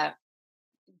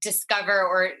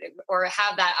discover or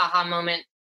have that aha moment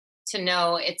to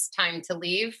know it's time to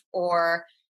leave? Or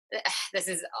this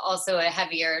is also a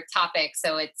heavier topic,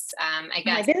 so it's I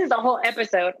guess this is a whole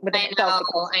episode within itself.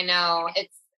 I know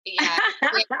it's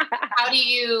how do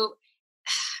you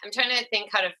I'm trying to think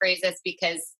how to phrase this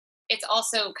because it's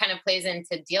also kind of plays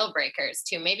into deal breakers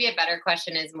too. Maybe a better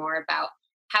question is more about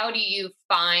how do you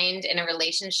find in a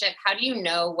relationship, how do you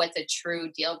know what's a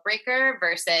true deal breaker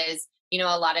versus, a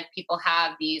lot of people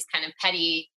have these kind of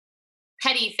petty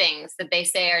things that they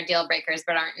say are deal breakers,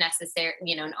 but aren't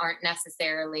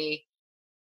necessarily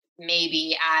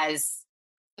maybe as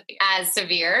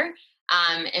severe.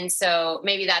 And so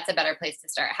maybe that's a better place to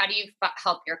start. How do you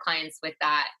help your clients with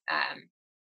that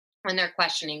when they're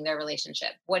questioning their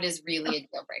relationship? What is really a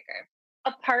deal breaker?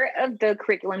 A part of the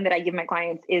curriculum that I give my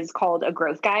clients is called a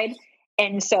growth guide.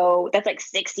 And so that's like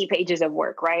 60 pages of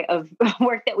work, right? Of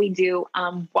work that we do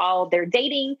while they're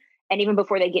dating and even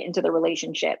before they get into the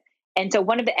relationship. And so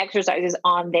one of the exercises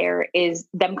on there is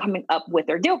them coming up with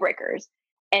their deal breakers.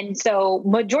 And so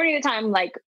majority of the time,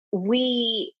 like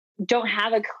we don't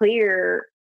have a clear,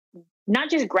 not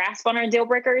just grasp on our deal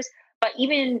breakers, but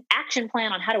even action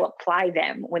plan on how to apply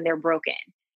them when they're broken.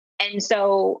 And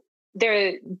so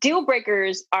their deal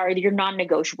breakers are your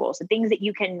non-negotiables, the things that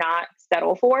you cannot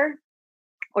settle for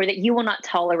or that you will not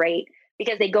tolerate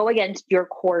because they go against your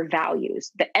core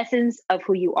values, the essence of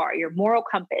who you are, your moral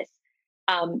compass,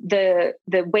 the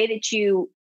way that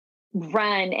you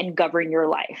run and govern your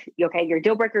life. Okay, your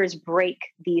deal breakers break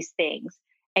these things.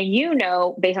 And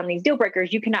based on these deal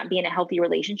breakers, you cannot be in a healthy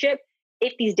relationship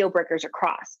if these deal breakers are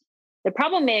crossed. The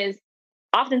problem is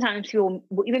oftentimes people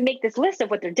will even make this list of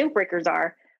what their deal breakers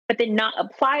are, but then not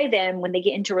apply them when they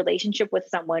get into a relationship with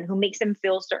someone who makes them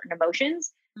feel certain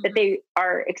emotions that they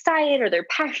are excited or they're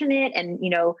passionate and,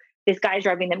 this guy's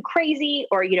driving them crazy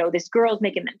or, this girl's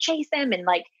making them chase them and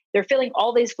like they're feeling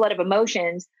all these flood of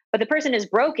emotions, but the person is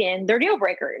broken, they're deal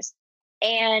breakers.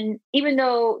 And even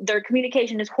though their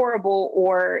communication is horrible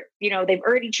or, they've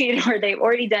already cheated or they've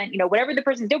already done, whatever the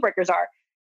person's deal breakers are,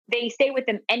 they stay with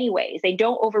them anyways. They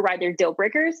don't override their deal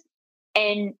breakers.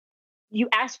 And you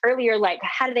asked earlier, like,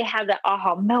 how do they have that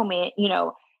aha moment?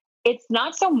 It's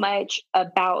not so much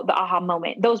about the aha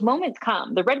moment. Those moments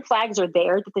come. The red flags are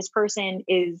there that this person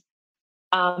is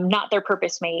not their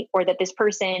purpose mate or that this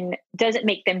person doesn't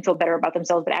make them feel better about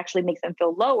themselves, but actually makes them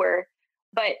feel lower.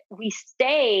 But we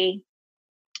stay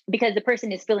because the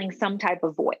person is feeling some type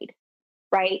of void,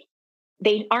 right?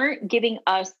 They aren't giving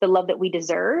us the love that we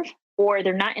deserve, or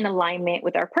they're not in alignment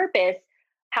with our purpose.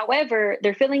 However,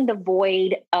 they're feeling the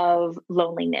void of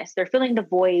loneliness. They're feeling the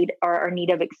void or need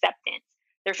of acceptance.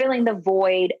 They're feeling the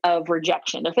void of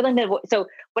rejection. They're feeling so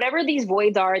whatever these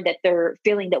voids are that they're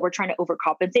feeling that we're trying to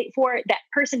overcompensate for, that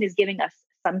person is giving us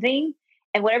something.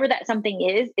 And whatever that something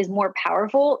is more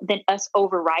powerful than us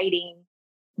overriding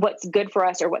what's good for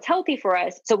us or what's healthy for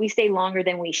us. So we stay longer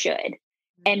than we should.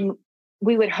 Mm-hmm. And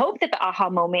we would hope that the aha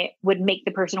moment would make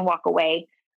the person walk away,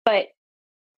 but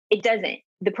it doesn't.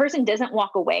 The person doesn't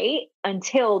walk away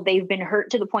until they've been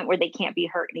hurt to the point where they can't be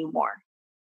hurt anymore.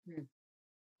 Mm-hmm.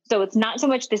 So it's not so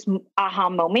much this aha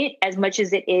moment as much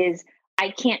as it is, I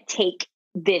can't take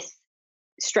this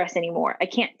stress anymore. I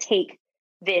can't take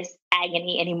this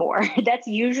agony anymore. That's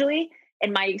usually,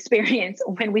 in my experience,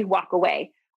 when we walk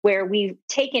away. where we've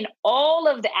taken all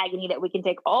of the agony that we can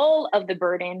take, all of the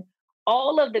burden,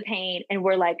 all of the pain, and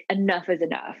we're like, enough is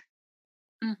enough.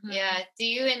 Mhm. Yeah. Do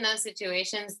you, in those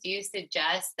situations, do you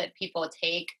suggest that people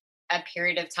take a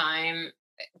period of time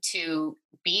to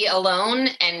be alone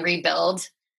and rebuild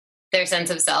their sense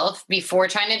of self before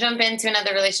trying to jump into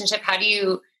another relationship? How do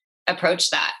you approach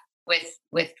that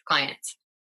with clients?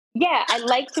 Yeah, I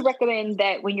like to recommend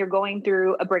that when you're going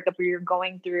through a breakup or you're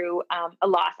going through a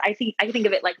loss, I think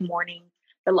of it like mourning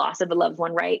the loss of a loved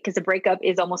one, right? Because a breakup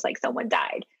is almost like someone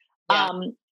died. Yeah.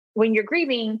 When you're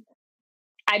grieving,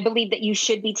 I believe that you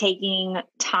should be taking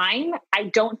time. I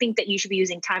don't think that you should be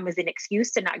using time as an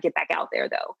excuse to not get back out there,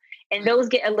 though. And those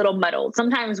get a little muddled.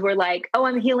 Sometimes we're like, oh,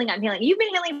 I'm healing. I'm healing. You've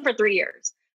been healing for 3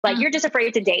 years. Like, you're just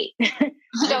afraid to date.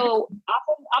 So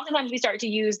oftentimes we start to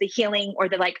use the healing or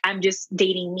the like, I'm just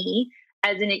dating me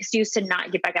as an excuse to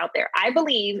not get back out there. I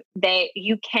believe that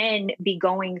you can be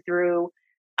going through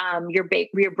your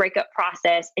breakup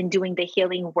process and doing the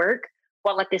healing work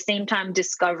while at the same time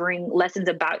discovering lessons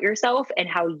about yourself and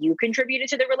how you contributed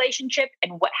to the relationship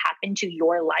and what happened to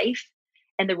your life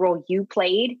and the role you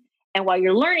played. And while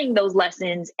you're learning those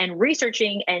lessons and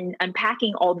researching and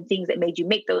unpacking all the things that made you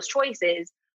make those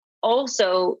choices,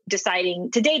 also deciding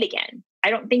to date again. I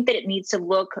don't think that it needs to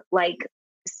look like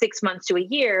 6 months to a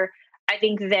year. I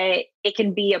think that it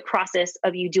can be a process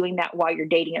of you doing that while you're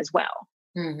dating as well.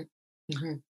 Mm-hmm.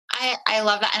 Mm-hmm. I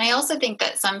love that. And I also think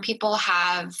that some people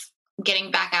have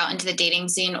getting back out into the dating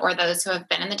scene, or those who have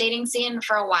been in the dating scene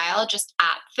for a while, just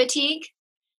app fatigue,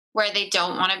 where they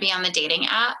don't want to be on the dating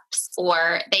apps,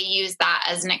 or they use that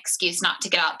as an excuse not to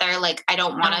get out there. Like, I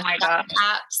don't want to be on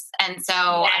apps. And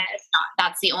so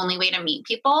that's the only way to meet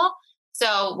people.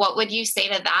 So what would you say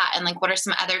to that? And like, what are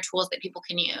some other tools that people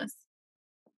can use?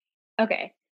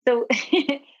 Okay. So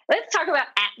let's talk about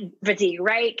app fatigue,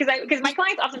 right? Because my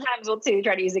clients oftentimes will too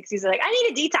try to use excuses like, I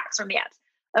need a detox from the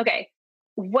apps. Okay.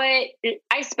 What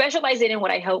I specialize in and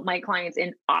what I help my clients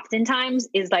in oftentimes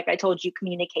is, like I told you,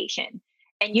 communication.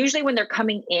 And usually when they're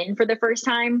coming in for the first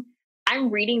time, I'm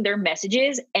reading their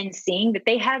messages and seeing that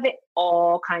they have it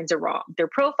all kinds of wrong. Their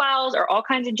profiles are all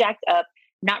kinds of jacked up,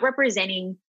 not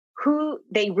representing who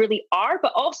they really are,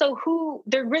 but also who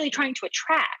they're really trying to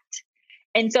attract.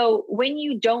 And so when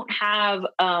you don't have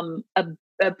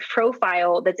a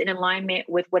profile that's in alignment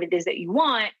with what it is that you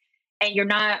want, and you're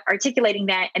not articulating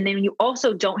that, and then you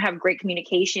also don't have great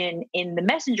communication in the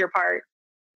messenger part,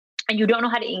 and you don't know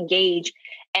how to engage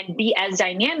and be as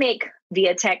dynamic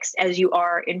via text as you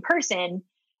are in person,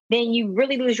 then you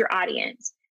really lose your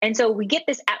audience. And so we get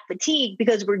this app fatigue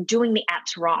because we're doing the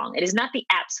apps wrong. It is not the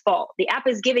app's fault. The app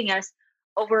is giving us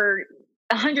over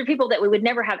 100 people that we would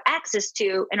never have access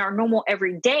to in our normal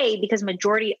everyday, because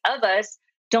majority of us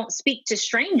don't speak to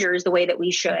strangers the way that we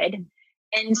should.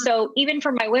 And so even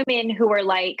for my women who are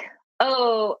like,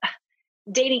 oh,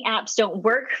 dating apps don't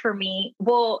work for me.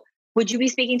 Well, would you be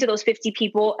speaking to those 50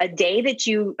 people a day that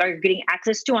you are getting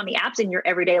access to on the apps in your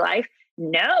everyday life?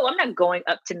 No, I'm not going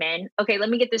up to men. Okay, let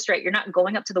me get this straight. You're not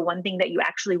going up to the one thing that you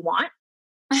actually want.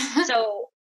 So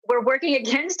we're working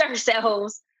against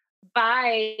ourselves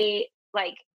by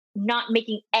like not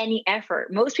making any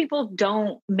effort. Most people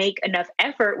don't make enough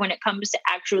effort when it comes to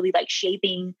actually like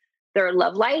shaping their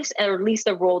love lives, or at least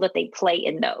the role that they play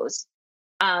in those.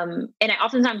 And I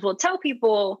oftentimes will tell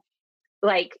people,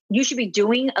 like, you should be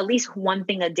doing at least one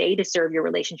thing a day to serve your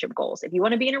relationship goals. If you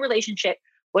want to be in a relationship,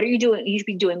 what are you doing? You should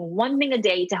be doing one thing a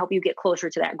day to help you get closer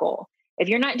to that goal. If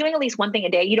you're not doing at least one thing a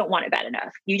day, you don't want it bad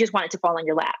enough. You just want it to fall in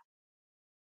your lap.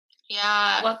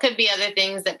 Yeah. What could be other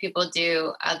things that people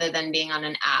do other than being on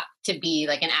an app to be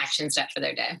like an action step for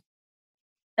their day?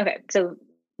 Okay, so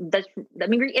let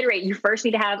me reiterate. You first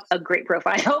need to have a great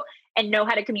profile and know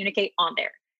how to communicate on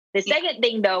there. The second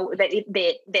thing, though, that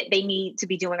they need to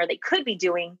be doing, or they could be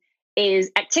doing, is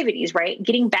activities, right?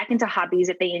 Getting back into hobbies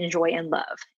that they enjoy and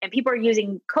love. And people are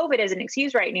using COVID as an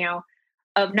excuse right now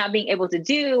of not being able to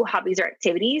do hobbies or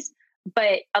activities.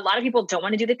 But a lot of people don't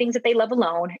want to do the things that they love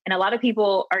alone. And a lot of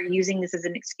people are using this as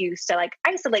an excuse to like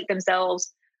isolate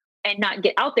themselves and not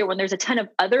get out there when there's a ton of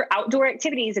other outdoor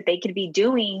activities that they could be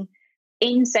doing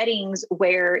in settings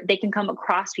where they can come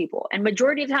across people. And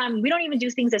majority of the time, we don't even do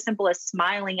things as simple as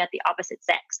smiling at the opposite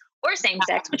sex or same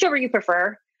sex, whichever you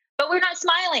prefer. But we're not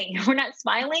smiling. We're not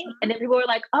smiling. And then people are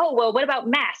like, oh, well, what about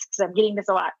masks? I'm getting this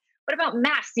a lot. What about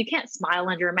masks? You can't smile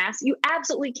under a mask. You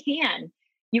absolutely can.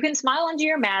 You can smile under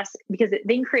your mask because it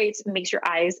then makes your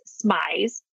eyes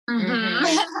smize.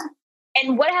 Mm-hmm.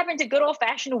 And what happened to good old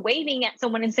fashioned waving at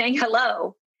someone and saying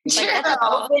hello?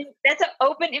 Like, that's an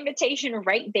open invitation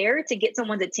right there to get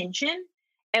someone's attention.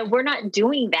 And we're not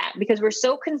doing that because we're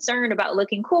so concerned about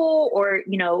looking cool or,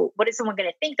 what is someone going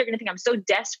to think? They're going to think I'm so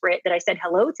desperate that I said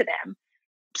hello to them.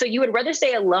 So you would rather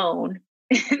stay alone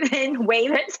than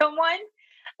wave at someone.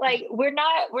 Like we're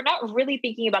not really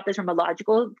thinking about this from a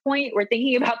logical point. We're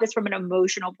thinking about this from an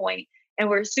emotional point, and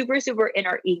we're super, super in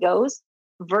our egos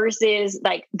versus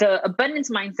like the abundance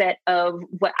mindset of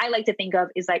what I like to think of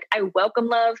is like, I welcome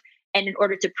love. And in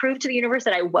order to prove to the universe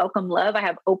that I welcome love, I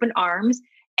have open arms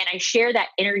and I share that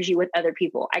energy with other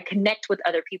people. I connect with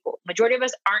other people. Majority of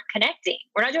us aren't connecting.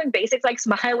 We're not doing basics like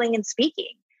smiling and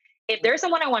speaking. If there's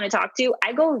someone I want to talk to,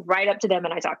 I go right up to them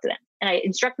and I talk to them. And I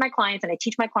instruct my clients and I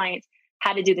teach my clients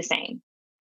how to do the same.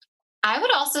 I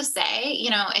would also say,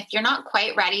 if you're not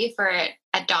quite ready for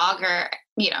a dog or,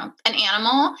 an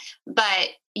animal, but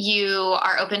you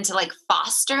are open to like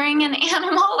fostering an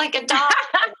animal, like a dog,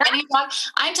 any dog.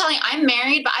 I'm telling you, I'm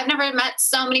married, but I've never met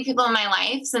so many people in my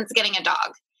life since getting a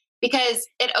dog, because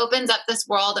it opens up this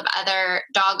world of other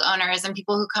dog owners and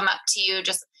people who come up to you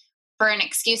just for an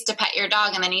excuse to pet your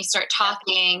dog. And then you start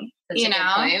talking,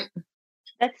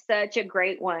 That's such a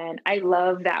great one. I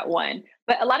love that one.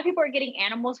 But a lot of people are getting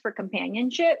animals for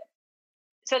companionship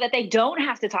so that they don't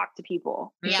have to talk to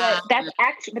people. Yeah. But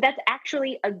that's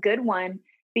actually a good one,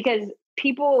 because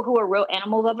people who are real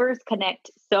animal lovers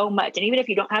connect so much. And even if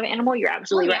you don't have an animal, you're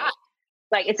absolutely right.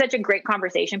 Like it's such a great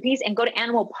conversation piece. And go to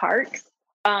animal parks,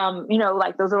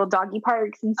 like those little doggy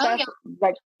parks and stuff.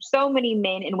 Like so many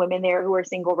men and women there who are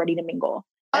single, ready to mingle.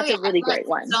 That's a really great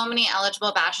one. So many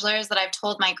eligible bachelors that I've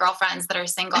told my girlfriends that are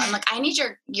single, I'm like, I need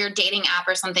your dating app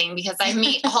or something, because I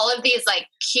meet all of these like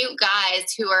cute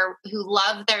guys who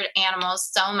love their animals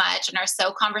so much and are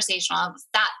so conversational. I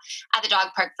sat at the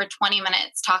dog park for 20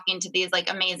 minutes talking to these like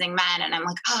amazing men, and I'm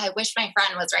like, oh, I wish my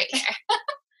friend was right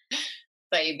here.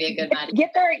 So you'd be a good match.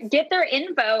 Get their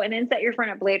info and then set your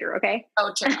friend up later, okay?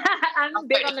 Oh, true. I'm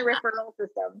big on the referral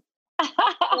system.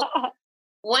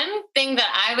 One thing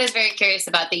that I was very curious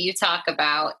about that you talk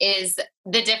about is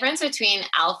the difference between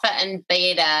alpha and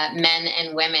beta men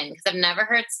and women, because I've never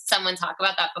heard someone talk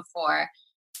about that before.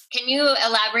 Can you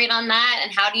elaborate on that?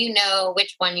 And how do you know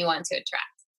which one you want to attract?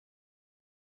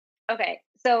 Okay.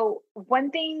 So one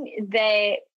thing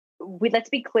that let's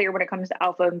be clear when it comes to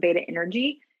alpha and beta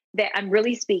energy, that I'm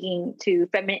really speaking to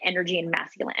feminine energy and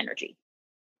masculine energy.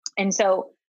 And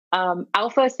so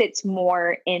alpha sits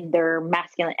more in their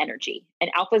masculine energy,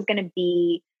 and alpha is going to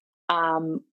be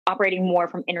operating more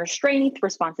from inner strength,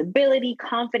 responsibility,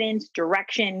 confidence,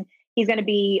 direction. He's going to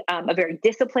be a very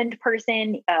disciplined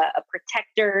person, a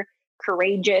protector,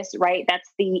 courageous, right? That's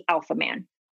the alpha man.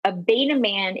 A beta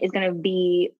man is going to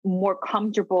be more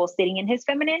comfortable sitting in his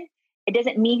feminine. It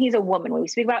doesn't mean he's a woman. When we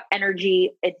speak about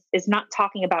energy, it's not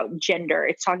talking about gender.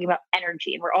 It's talking about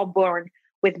energy, and we're all born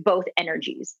with both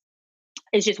energies.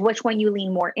 It's just which one you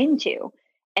lean more into.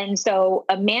 And so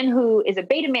a man who is a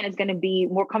beta man is going to be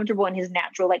more comfortable in his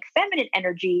natural, like feminine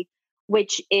energy,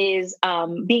 which is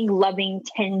being loving,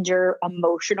 tender,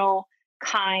 emotional,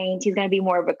 kind. He's going to be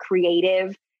more of a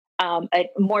creative,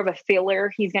 more of a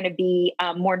filler. He's going to be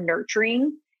more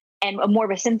nurturing and more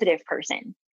of a sensitive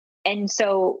person. And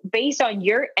so based on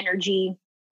your energy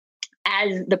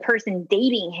as the person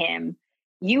dating him,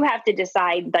 you have to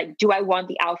decide, like, do I want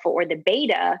the alpha or the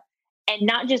beta? And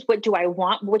not just what do I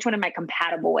want, but which one am I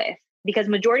compatible with? Because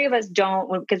majority of us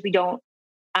don't, because we don't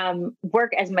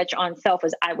work as much on self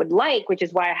as I would like, which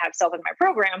is why I have self in my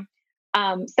program.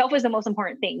 Self is the most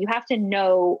important thing. You have to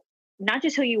know not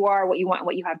just who you are, what you want,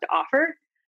 what you have to offer,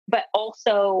 but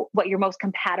also what you're most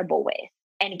compatible with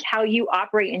and how you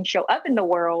operate and show up in the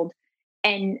world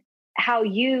and how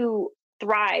you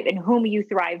thrive and whom you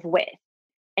thrive with.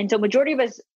 And so majority of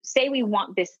us say we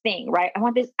want this thing, right? I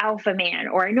want this alpha man,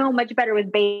 or I know I'm much better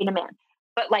with beta man.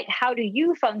 But like, how do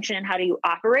you function and how do you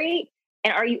operate?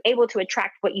 And are you able to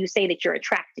attract what you say that you're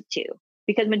attracted to?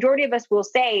 Because majority of us will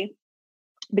say,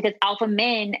 because alpha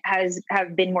men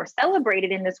have been more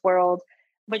celebrated in this world,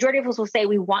 majority of us will say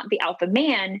we want the alpha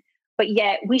man, but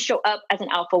yet we show up as an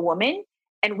alpha woman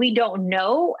and we don't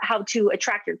know how to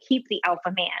attract or keep the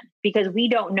alpha man because we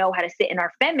don't know how to sit in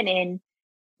our feminine,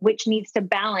 which needs to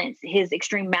balance his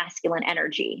extreme masculine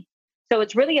energy. So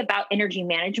it's really about energy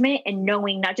management and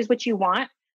knowing not just what you want,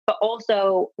 but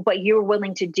also what you're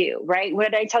willing to do, right?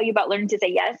 What did I tell you about learning to say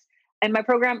yes? In my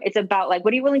program, it's about like,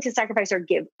 what are you willing to sacrifice or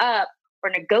give up or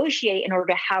negotiate in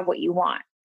order to have what you want?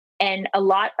 And a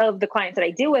lot of the clients that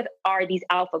I deal with are these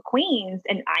alpha queens,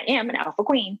 and I am an alpha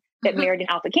queen that married an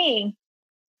alpha king.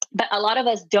 But a lot of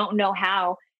us don't know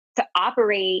how to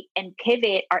operate and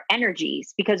pivot our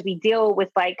energies because we deal with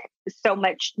like so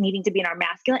much needing to be in our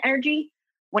masculine energy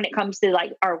when it comes to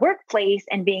like our workplace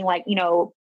and being like, you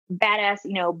know, badass,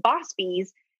 boss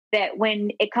bees, that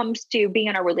when it comes to being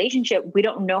in a relationship, we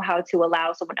don't know how to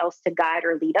allow someone else to guide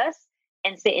or lead us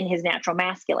and sit in his natural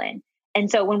masculine. And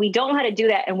so when we don't know how to do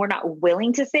that and we're not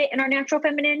willing to sit in our natural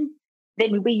feminine,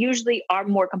 then we usually are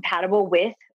more compatible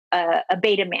with a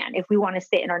beta man. If we want to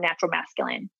sit in our natural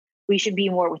masculine, we should be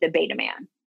more with a beta man.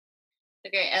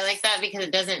 Okay, I like that because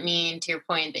it doesn't mean, to your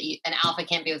point, that an alpha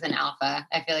can't be with an alpha.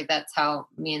 I feel like that's how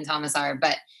me and Thomas are.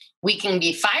 But we can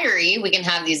be fiery. We can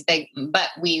have these big, but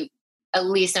we at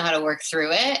least know how to work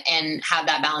through it and have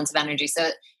that balance of energy. So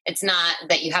it's not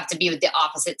that you have to be with the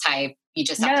opposite type. You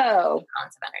just have to have a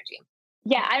balance of energy.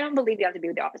 Yeah, I don't believe you have to be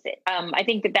with the opposite. I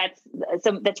think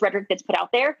that's rhetoric that's put out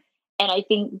there. And I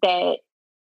think that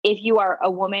if you are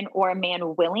a woman or a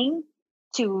man willing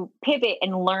to pivot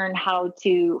and learn how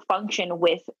to function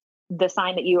with the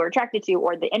sign that you are attracted to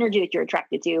or the energy that you're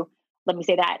attracted to, let me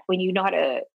say that, when you know how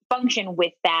to function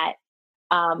with that,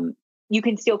 you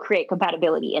can still create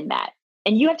compatibility in that.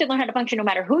 And you have to learn how to function no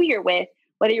matter who you're with,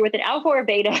 whether you're with an alpha or a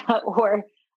beta or,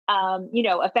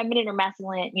 a feminine or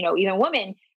masculine, even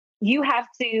woman. You have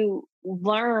to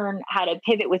learn how to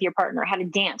pivot with your partner, how to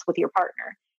dance with your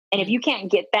partner. And if you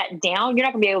can't get that down, you're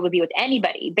not going to be able to be with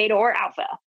anybody, beta or alpha.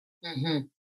 Mm-hmm.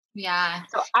 Yeah.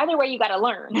 So either way, you got to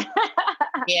learn.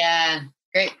 Yeah.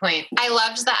 Great point. I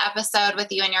loved the episode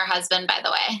with you and your husband, by the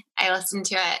way. I listened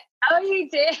to it. Oh, you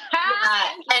did?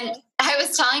 Yeah. And I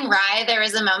was telling Rye, there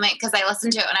was a moment, because I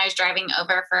listened to it when I was driving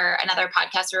over for another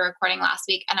podcast we were recording last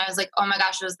week. And I was like, oh my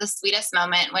gosh, it was the sweetest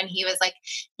moment when he was like,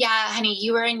 yeah, honey,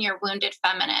 you were in your wounded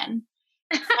feminine.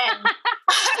 And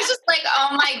I was just like, oh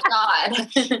my God.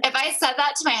 If I said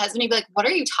that to my husband, he'd be like, what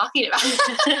are you talking about?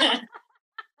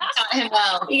 Taught him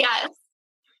well. Yes.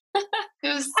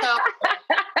 It was so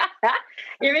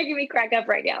You're making me crack up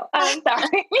right now. I'm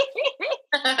sorry.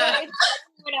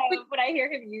 When I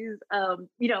hear him use,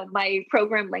 my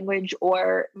program language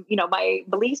or, my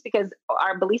beliefs, because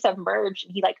our beliefs have merged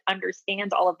and he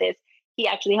understands all of this. He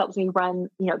actually helps me run,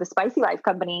 the Spicy Life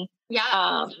company.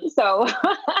 Yeah. So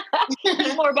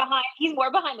he's more behind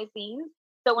the scenes.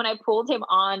 So when I pulled him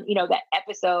on, that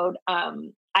episode,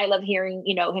 I love hearing,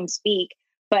 him speak,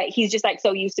 but he's just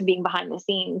so used to being behind the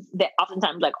scenes that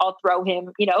oftentimes I'll throw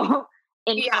him,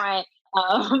 in front.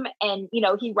 And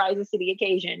he rises to the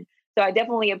occasion. So I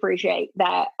definitely appreciate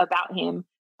that about him,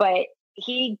 but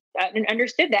he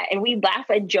understood that. And we laugh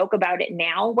and joke about it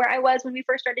now where I was when we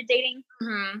first started dating.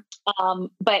 Mm-hmm.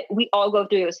 But we all go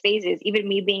through those phases. Even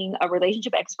me being a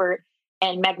relationship expert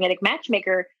and magnetic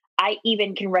matchmaker, I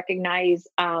even can recognize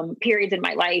periods in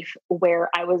my life where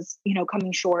I was,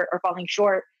 coming short or falling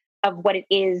short of what it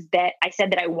is that I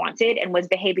said that I wanted and was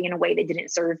behaving in a way that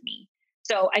didn't serve me.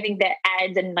 So I think that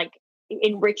adds and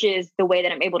enriches the way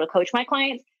that I'm able to coach my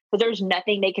clients, because there's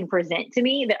nothing they can present to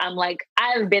me that I'm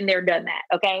I've been there, done that.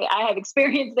 Okay. I have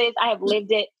experienced this. I have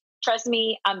lived it. Trust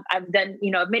me. I've done,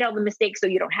 I've made all the mistakes so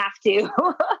you don't have to.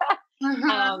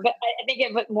 Mm-hmm. But I think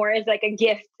of it more as a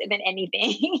gift than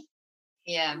anything.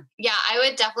 Yeah. Yeah, I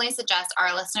would definitely suggest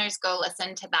our listeners go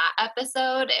listen to that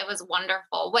episode. It was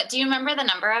wonderful. What do you remember the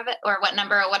number of it, or what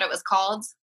it was called?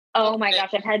 Oh my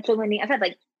gosh. I've had 7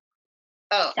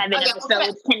 Okay,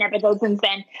 episodes, 10 episodes since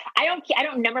then. I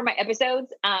don't number my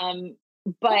episodes.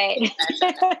 But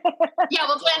yeah,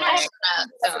 we'll plan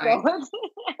our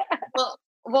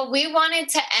Well, we wanted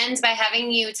to end by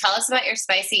having you tell us about your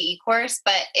Spicy e-course,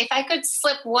 but if I could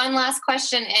slip one last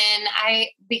question in,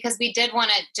 because we did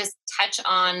want to just touch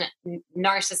on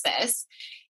narcissists.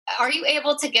 Are you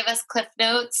able to give us cliff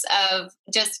notes of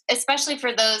just, especially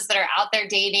for those that are out there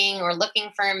dating or looking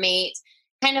for a mate,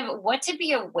 kind of what to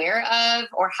be aware of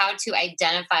or how to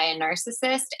identify a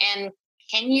narcissist? And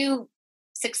can you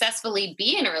successfully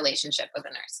be in a relationship with a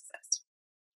narcissist?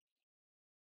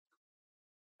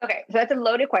 Okay, so that's a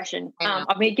loaded question. I'm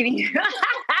going to give you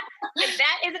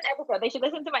that is an episode. They should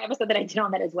listen to my episode that I did on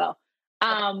that as well.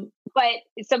 But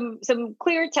some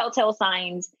clear telltale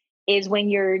signs is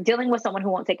when you're dealing with someone who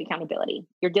won't take accountability.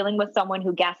 You're dealing with someone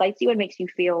who gaslights you and makes you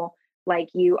feel like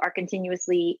you are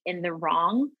continuously in the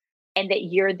wrong, and that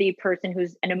you're the person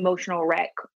who's an emotional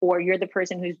wreck, or you're the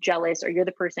person who's jealous, or you're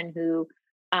the person who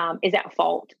is at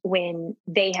fault when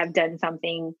they have done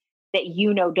something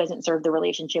that doesn't serve the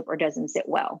relationship or doesn't sit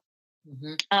well.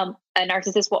 Mm-hmm. A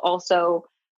narcissist will also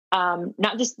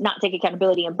not just not take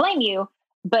accountability and blame you,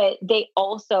 but they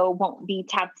also won't be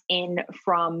tapped in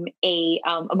from a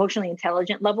emotionally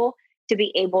intelligent level to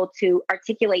be able to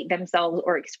articulate themselves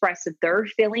or express their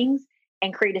feelings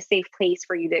and create a safe place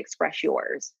for you to express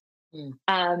yours.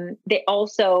 They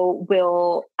also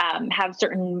will have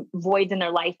certain voids in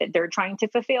their life that they're trying to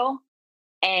fulfill.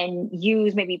 and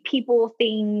use maybe people,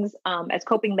 things as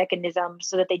coping mechanisms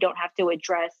so that they don't have to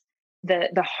address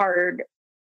the hard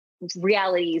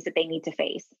realities that they need to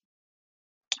face.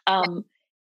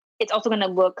 It's also going to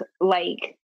look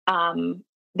like them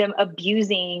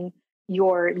abusing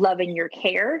your love and your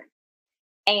care.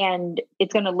 And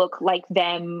it's going to look like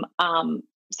them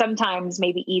sometimes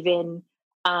maybe even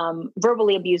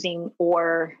verbally abusing,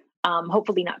 or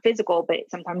hopefully not physical, but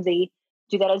sometimes they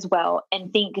do that as well,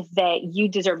 and think that you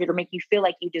deserved it or make you feel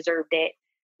like you deserved it,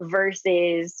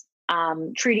 versus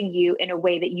treating you in a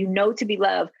way that you know to be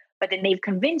love, but then they've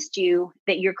convinced you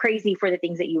that you're crazy for the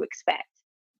things that you expect.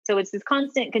 So it's this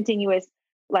constant, continuous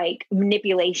like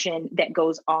manipulation that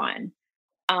goes on.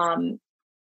 And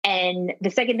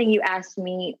the second thing you asked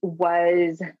me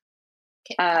was,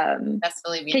 can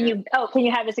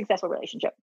you have a successful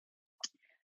relationship?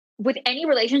 With any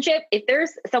relationship, if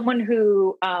there's someone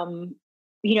who,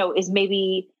 is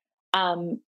maybe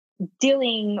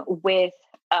dealing with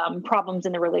problems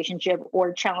in the relationship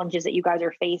or challenges that you guys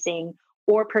are facing,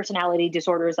 or personality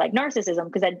disorders like narcissism,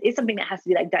 because that is something that has to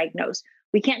be like diagnosed.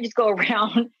 We can't just go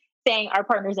around saying our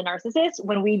partner's a narcissist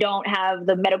when we don't have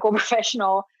the medical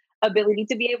professional ability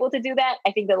to be able to do that.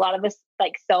 I think that a lot of us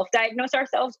like self-diagnose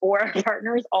ourselves or our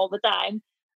partners all the time.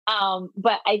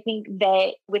 But I think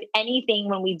that with anything,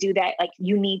 when we do that, like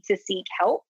you need to seek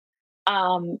help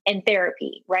and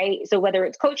therapy, right? So whether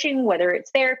it's coaching, whether it's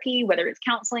therapy, whether it's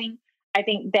counseling, I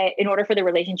think that in order for the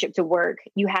relationship to work,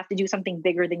 you have to do something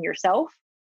bigger than yourself,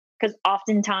 because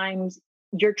oftentimes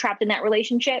you're trapped in that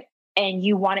relationship and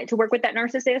you want it to work with that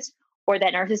narcissist, or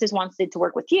that narcissist wants it to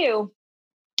work with you,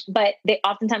 but they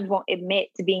oftentimes won't admit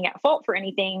to being at fault for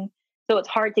anything. So it's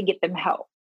hard to get them help.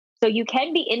 So you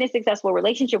can be in a successful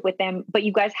relationship with them, but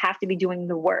you guys have to be doing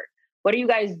the work. What are you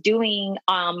guys doing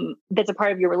that's a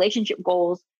part of your relationship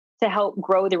goals to help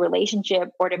grow the relationship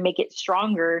or to make it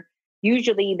stronger?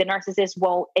 Usually the narcissist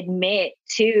won't admit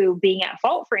to being at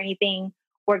fault for anything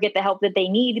or get the help that they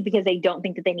need because they don't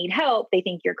think that they need help. They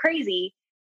think you're crazy.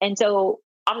 And so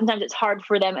oftentimes it's hard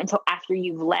for them until after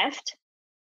you've left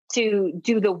to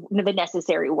do the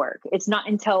necessary work. It's not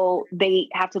until they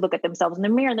have to look at themselves in the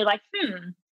mirror and they're like,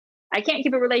 I can't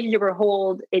keep a relationship or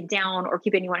hold it down or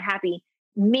keep anyone happy.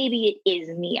 Maybe it is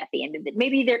me at the end of it.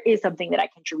 Maybe there is something that I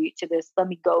contribute to this. Let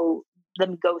me go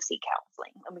seek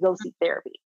counseling. Let me go seek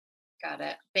therapy. Got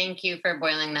it. Thank you for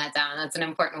boiling that down. That's an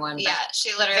important one. Yeah,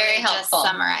 she literally just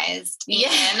summarized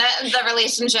the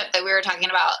relationship that we were talking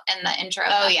about in the intro.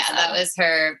 Oh yeah, that was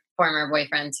her former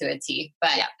boyfriend to a T.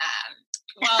 But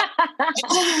well,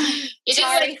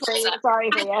 sorry for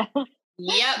you.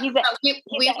 Yep. He's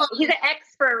an ex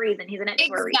for a reason. He's an ex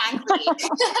for a reason.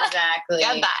 Exactly.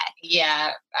 Goodbye.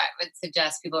 Yeah. I would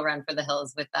suggest people run for the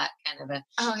hills with that kind of a.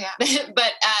 Oh yeah.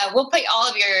 But we'll put all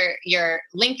of your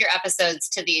episodes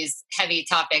to these heavy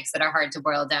topics that are hard to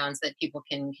boil down so that people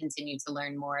can continue to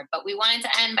learn more. But we wanted to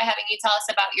end by having you tell us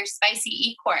about your spicy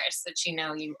e-course that you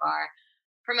know you are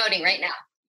promoting right now.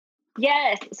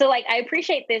 Yes. So I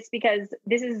appreciate this because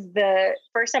this is the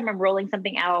first time I'm rolling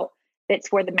something out that's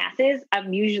for the masses.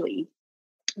 I'm usually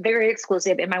very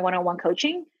exclusive in my one-on-one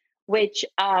coaching, which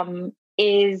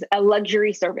is a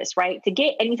luxury service, right? To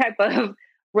get any type of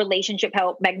relationship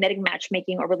help, magnetic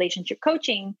matchmaking, or relationship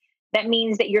coaching, that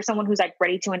means that you're someone who's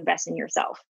ready to invest in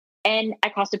yourself. And I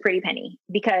cost a pretty penny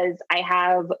because I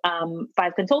have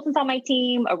 5 consultants on my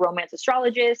team, a romance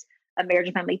astrologist, a marriage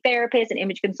and family therapist, an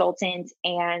image consultant,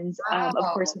 and of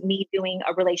course, me doing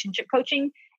a relationship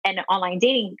coaching and an online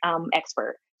dating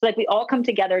expert. So we all come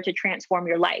together to transform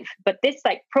your life. But this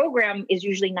program is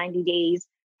usually 90 days,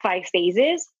 5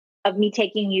 phases of me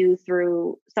taking you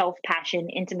through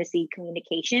self-passion, intimacy,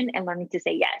 communication, and learning to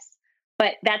say yes.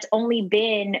 But that's only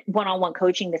been one-on-one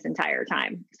coaching this entire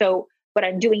time. So what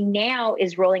I'm doing now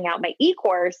is rolling out my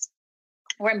e-course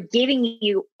where I'm giving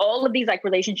you all of these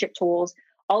relationship tools,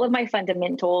 all of my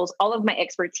fundamentals, all of my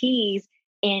expertise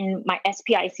in my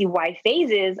SPICY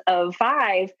phases of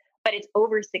 5, but it's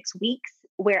over 6 weeks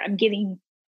where I'm giving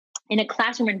in a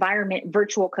classroom environment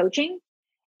virtual coaching,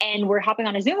 and we're hopping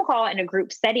on a Zoom call in a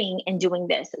group setting and doing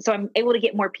this. So I'm able to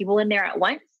get more people in there at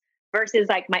once versus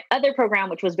my other program,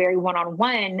 which was very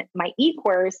one-on-one. My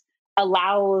e-course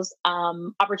allows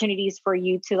opportunities for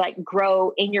you to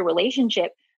grow in your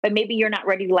relationship, but maybe you're not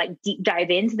ready to deep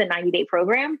dive into the 90-day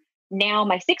program. Now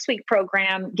my 6-week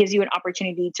program gives you an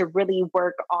opportunity to really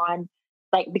work on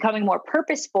becoming more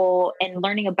purposeful and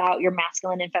learning about your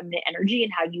masculine and feminine energy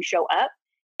and how you show up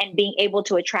and being able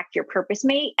to attract your purpose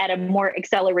mate at a more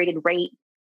accelerated rate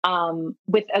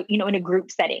with in a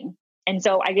group setting. And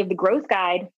so I give the growth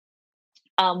guide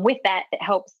with that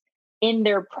helps in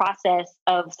their process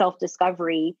of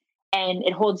self-discovery and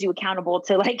it holds you accountable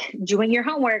to like doing your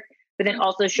homework, but then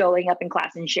also showing up in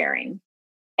class and sharing.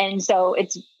 And so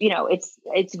it's, you know, it's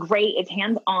great. It's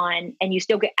hands-on and you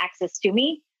still get access to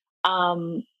me.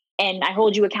 And I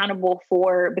hold you accountable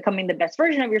for becoming the best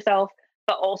version of yourself,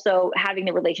 but also having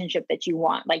the relationship that you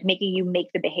want, like making you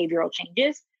make the behavioral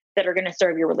changes that are going to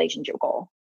serve your relationship goal.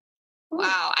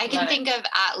 Wow. I can think of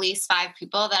at least 5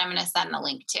 people that I'm going to send the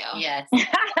link to. Yes. Yeah.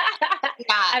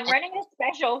 I'm running a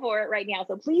special for it right now,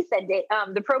 so please send it.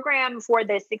 The program for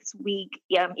the 6-week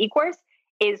e-course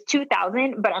is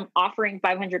 $2,000, but I'm offering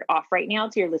 $500 off right now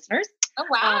to your listeners. Oh,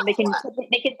 wow. They can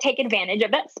take advantage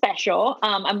of that special.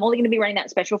 I'm only going to be running that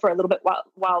special for a little bit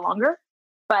while longer,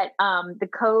 but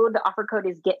the offer code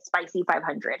is Get Spicy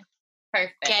 500.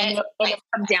 Perfect. And it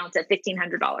comes down to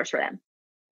 $1,500 for them.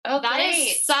 Oh, that great.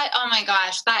 is oh my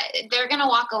gosh, that they're going to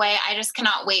walk away. I just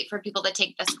cannot wait for people to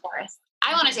take this course.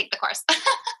 I want to take the course.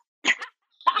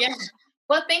 Yeah.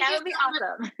 Well, thank That you. would be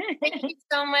awesome. Thank you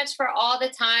so much for all the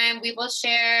time. We will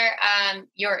share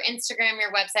your Instagram,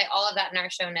 your website, all of that in our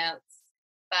show notes.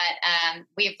 But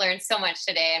we've learned so much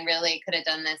today and really could have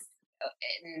done this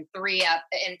in three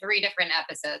different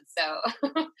episodes. So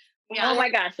yeah. Oh my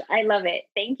gosh, I love it.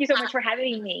 Thank you so much for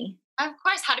having me. Of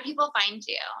course. How do people find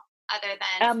you other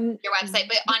than your website,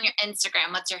 but on your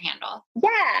Instagram? What's your handle?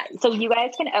 Yeah. So you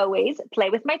guys can always play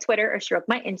with my Twitter or stroke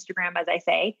my Instagram, as I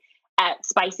say, at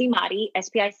Spicy Mari,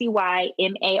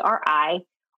 SPICYMARI,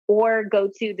 or go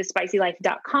to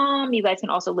thespicylife.com. You guys can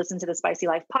also listen to the Spicy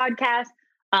Life podcast.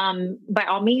 By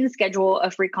all means, schedule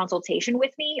a free consultation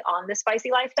with me on the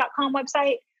spicylife.com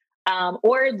website,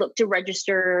 or look to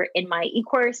register in my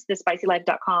e-course,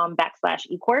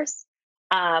 thespicylife.com/e-course.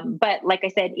 But like I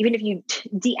said, even if you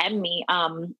DM me,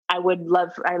 I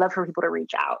love for people to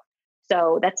reach out.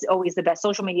 So that's always the best.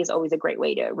 Social media is always a great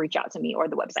way to reach out to me, or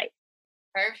the website.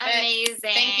 Perfect. Amazing.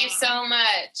 Thank you so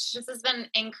much. This has been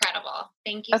incredible.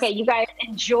 Thank you. Okay, you guys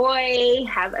enjoy.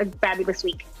 Have a fabulous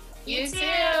week. You too.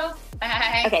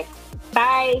 Bye. Okay,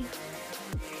 bye.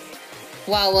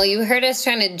 Wow, well, you heard us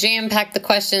trying to jam-pack the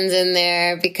questions in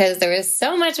there because there was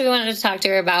so much we wanted to talk to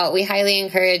her about. We highly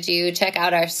encourage you check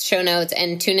out our show notes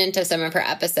and tune into some of her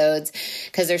episodes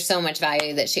because there's so much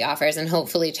value that she offers, and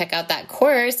hopefully check out that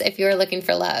course if you're looking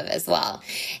for love as well.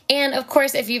 And of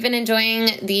course, if you've been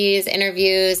enjoying these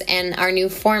interviews and our new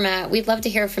format, we'd love to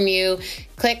hear from you.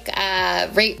 Click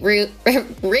rate,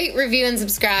 review, and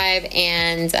subscribe,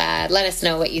 and let us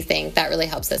know what you think. That really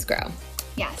helps us grow.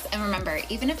 Yes, and remember,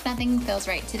 even if nothing feels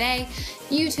right today,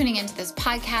 you tuning into this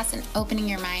podcast and opening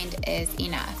your mind is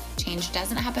enough. Change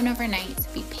doesn't happen overnight,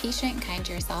 so be patient, kind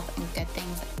to yourself, and good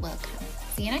things will come.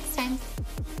 See you next time.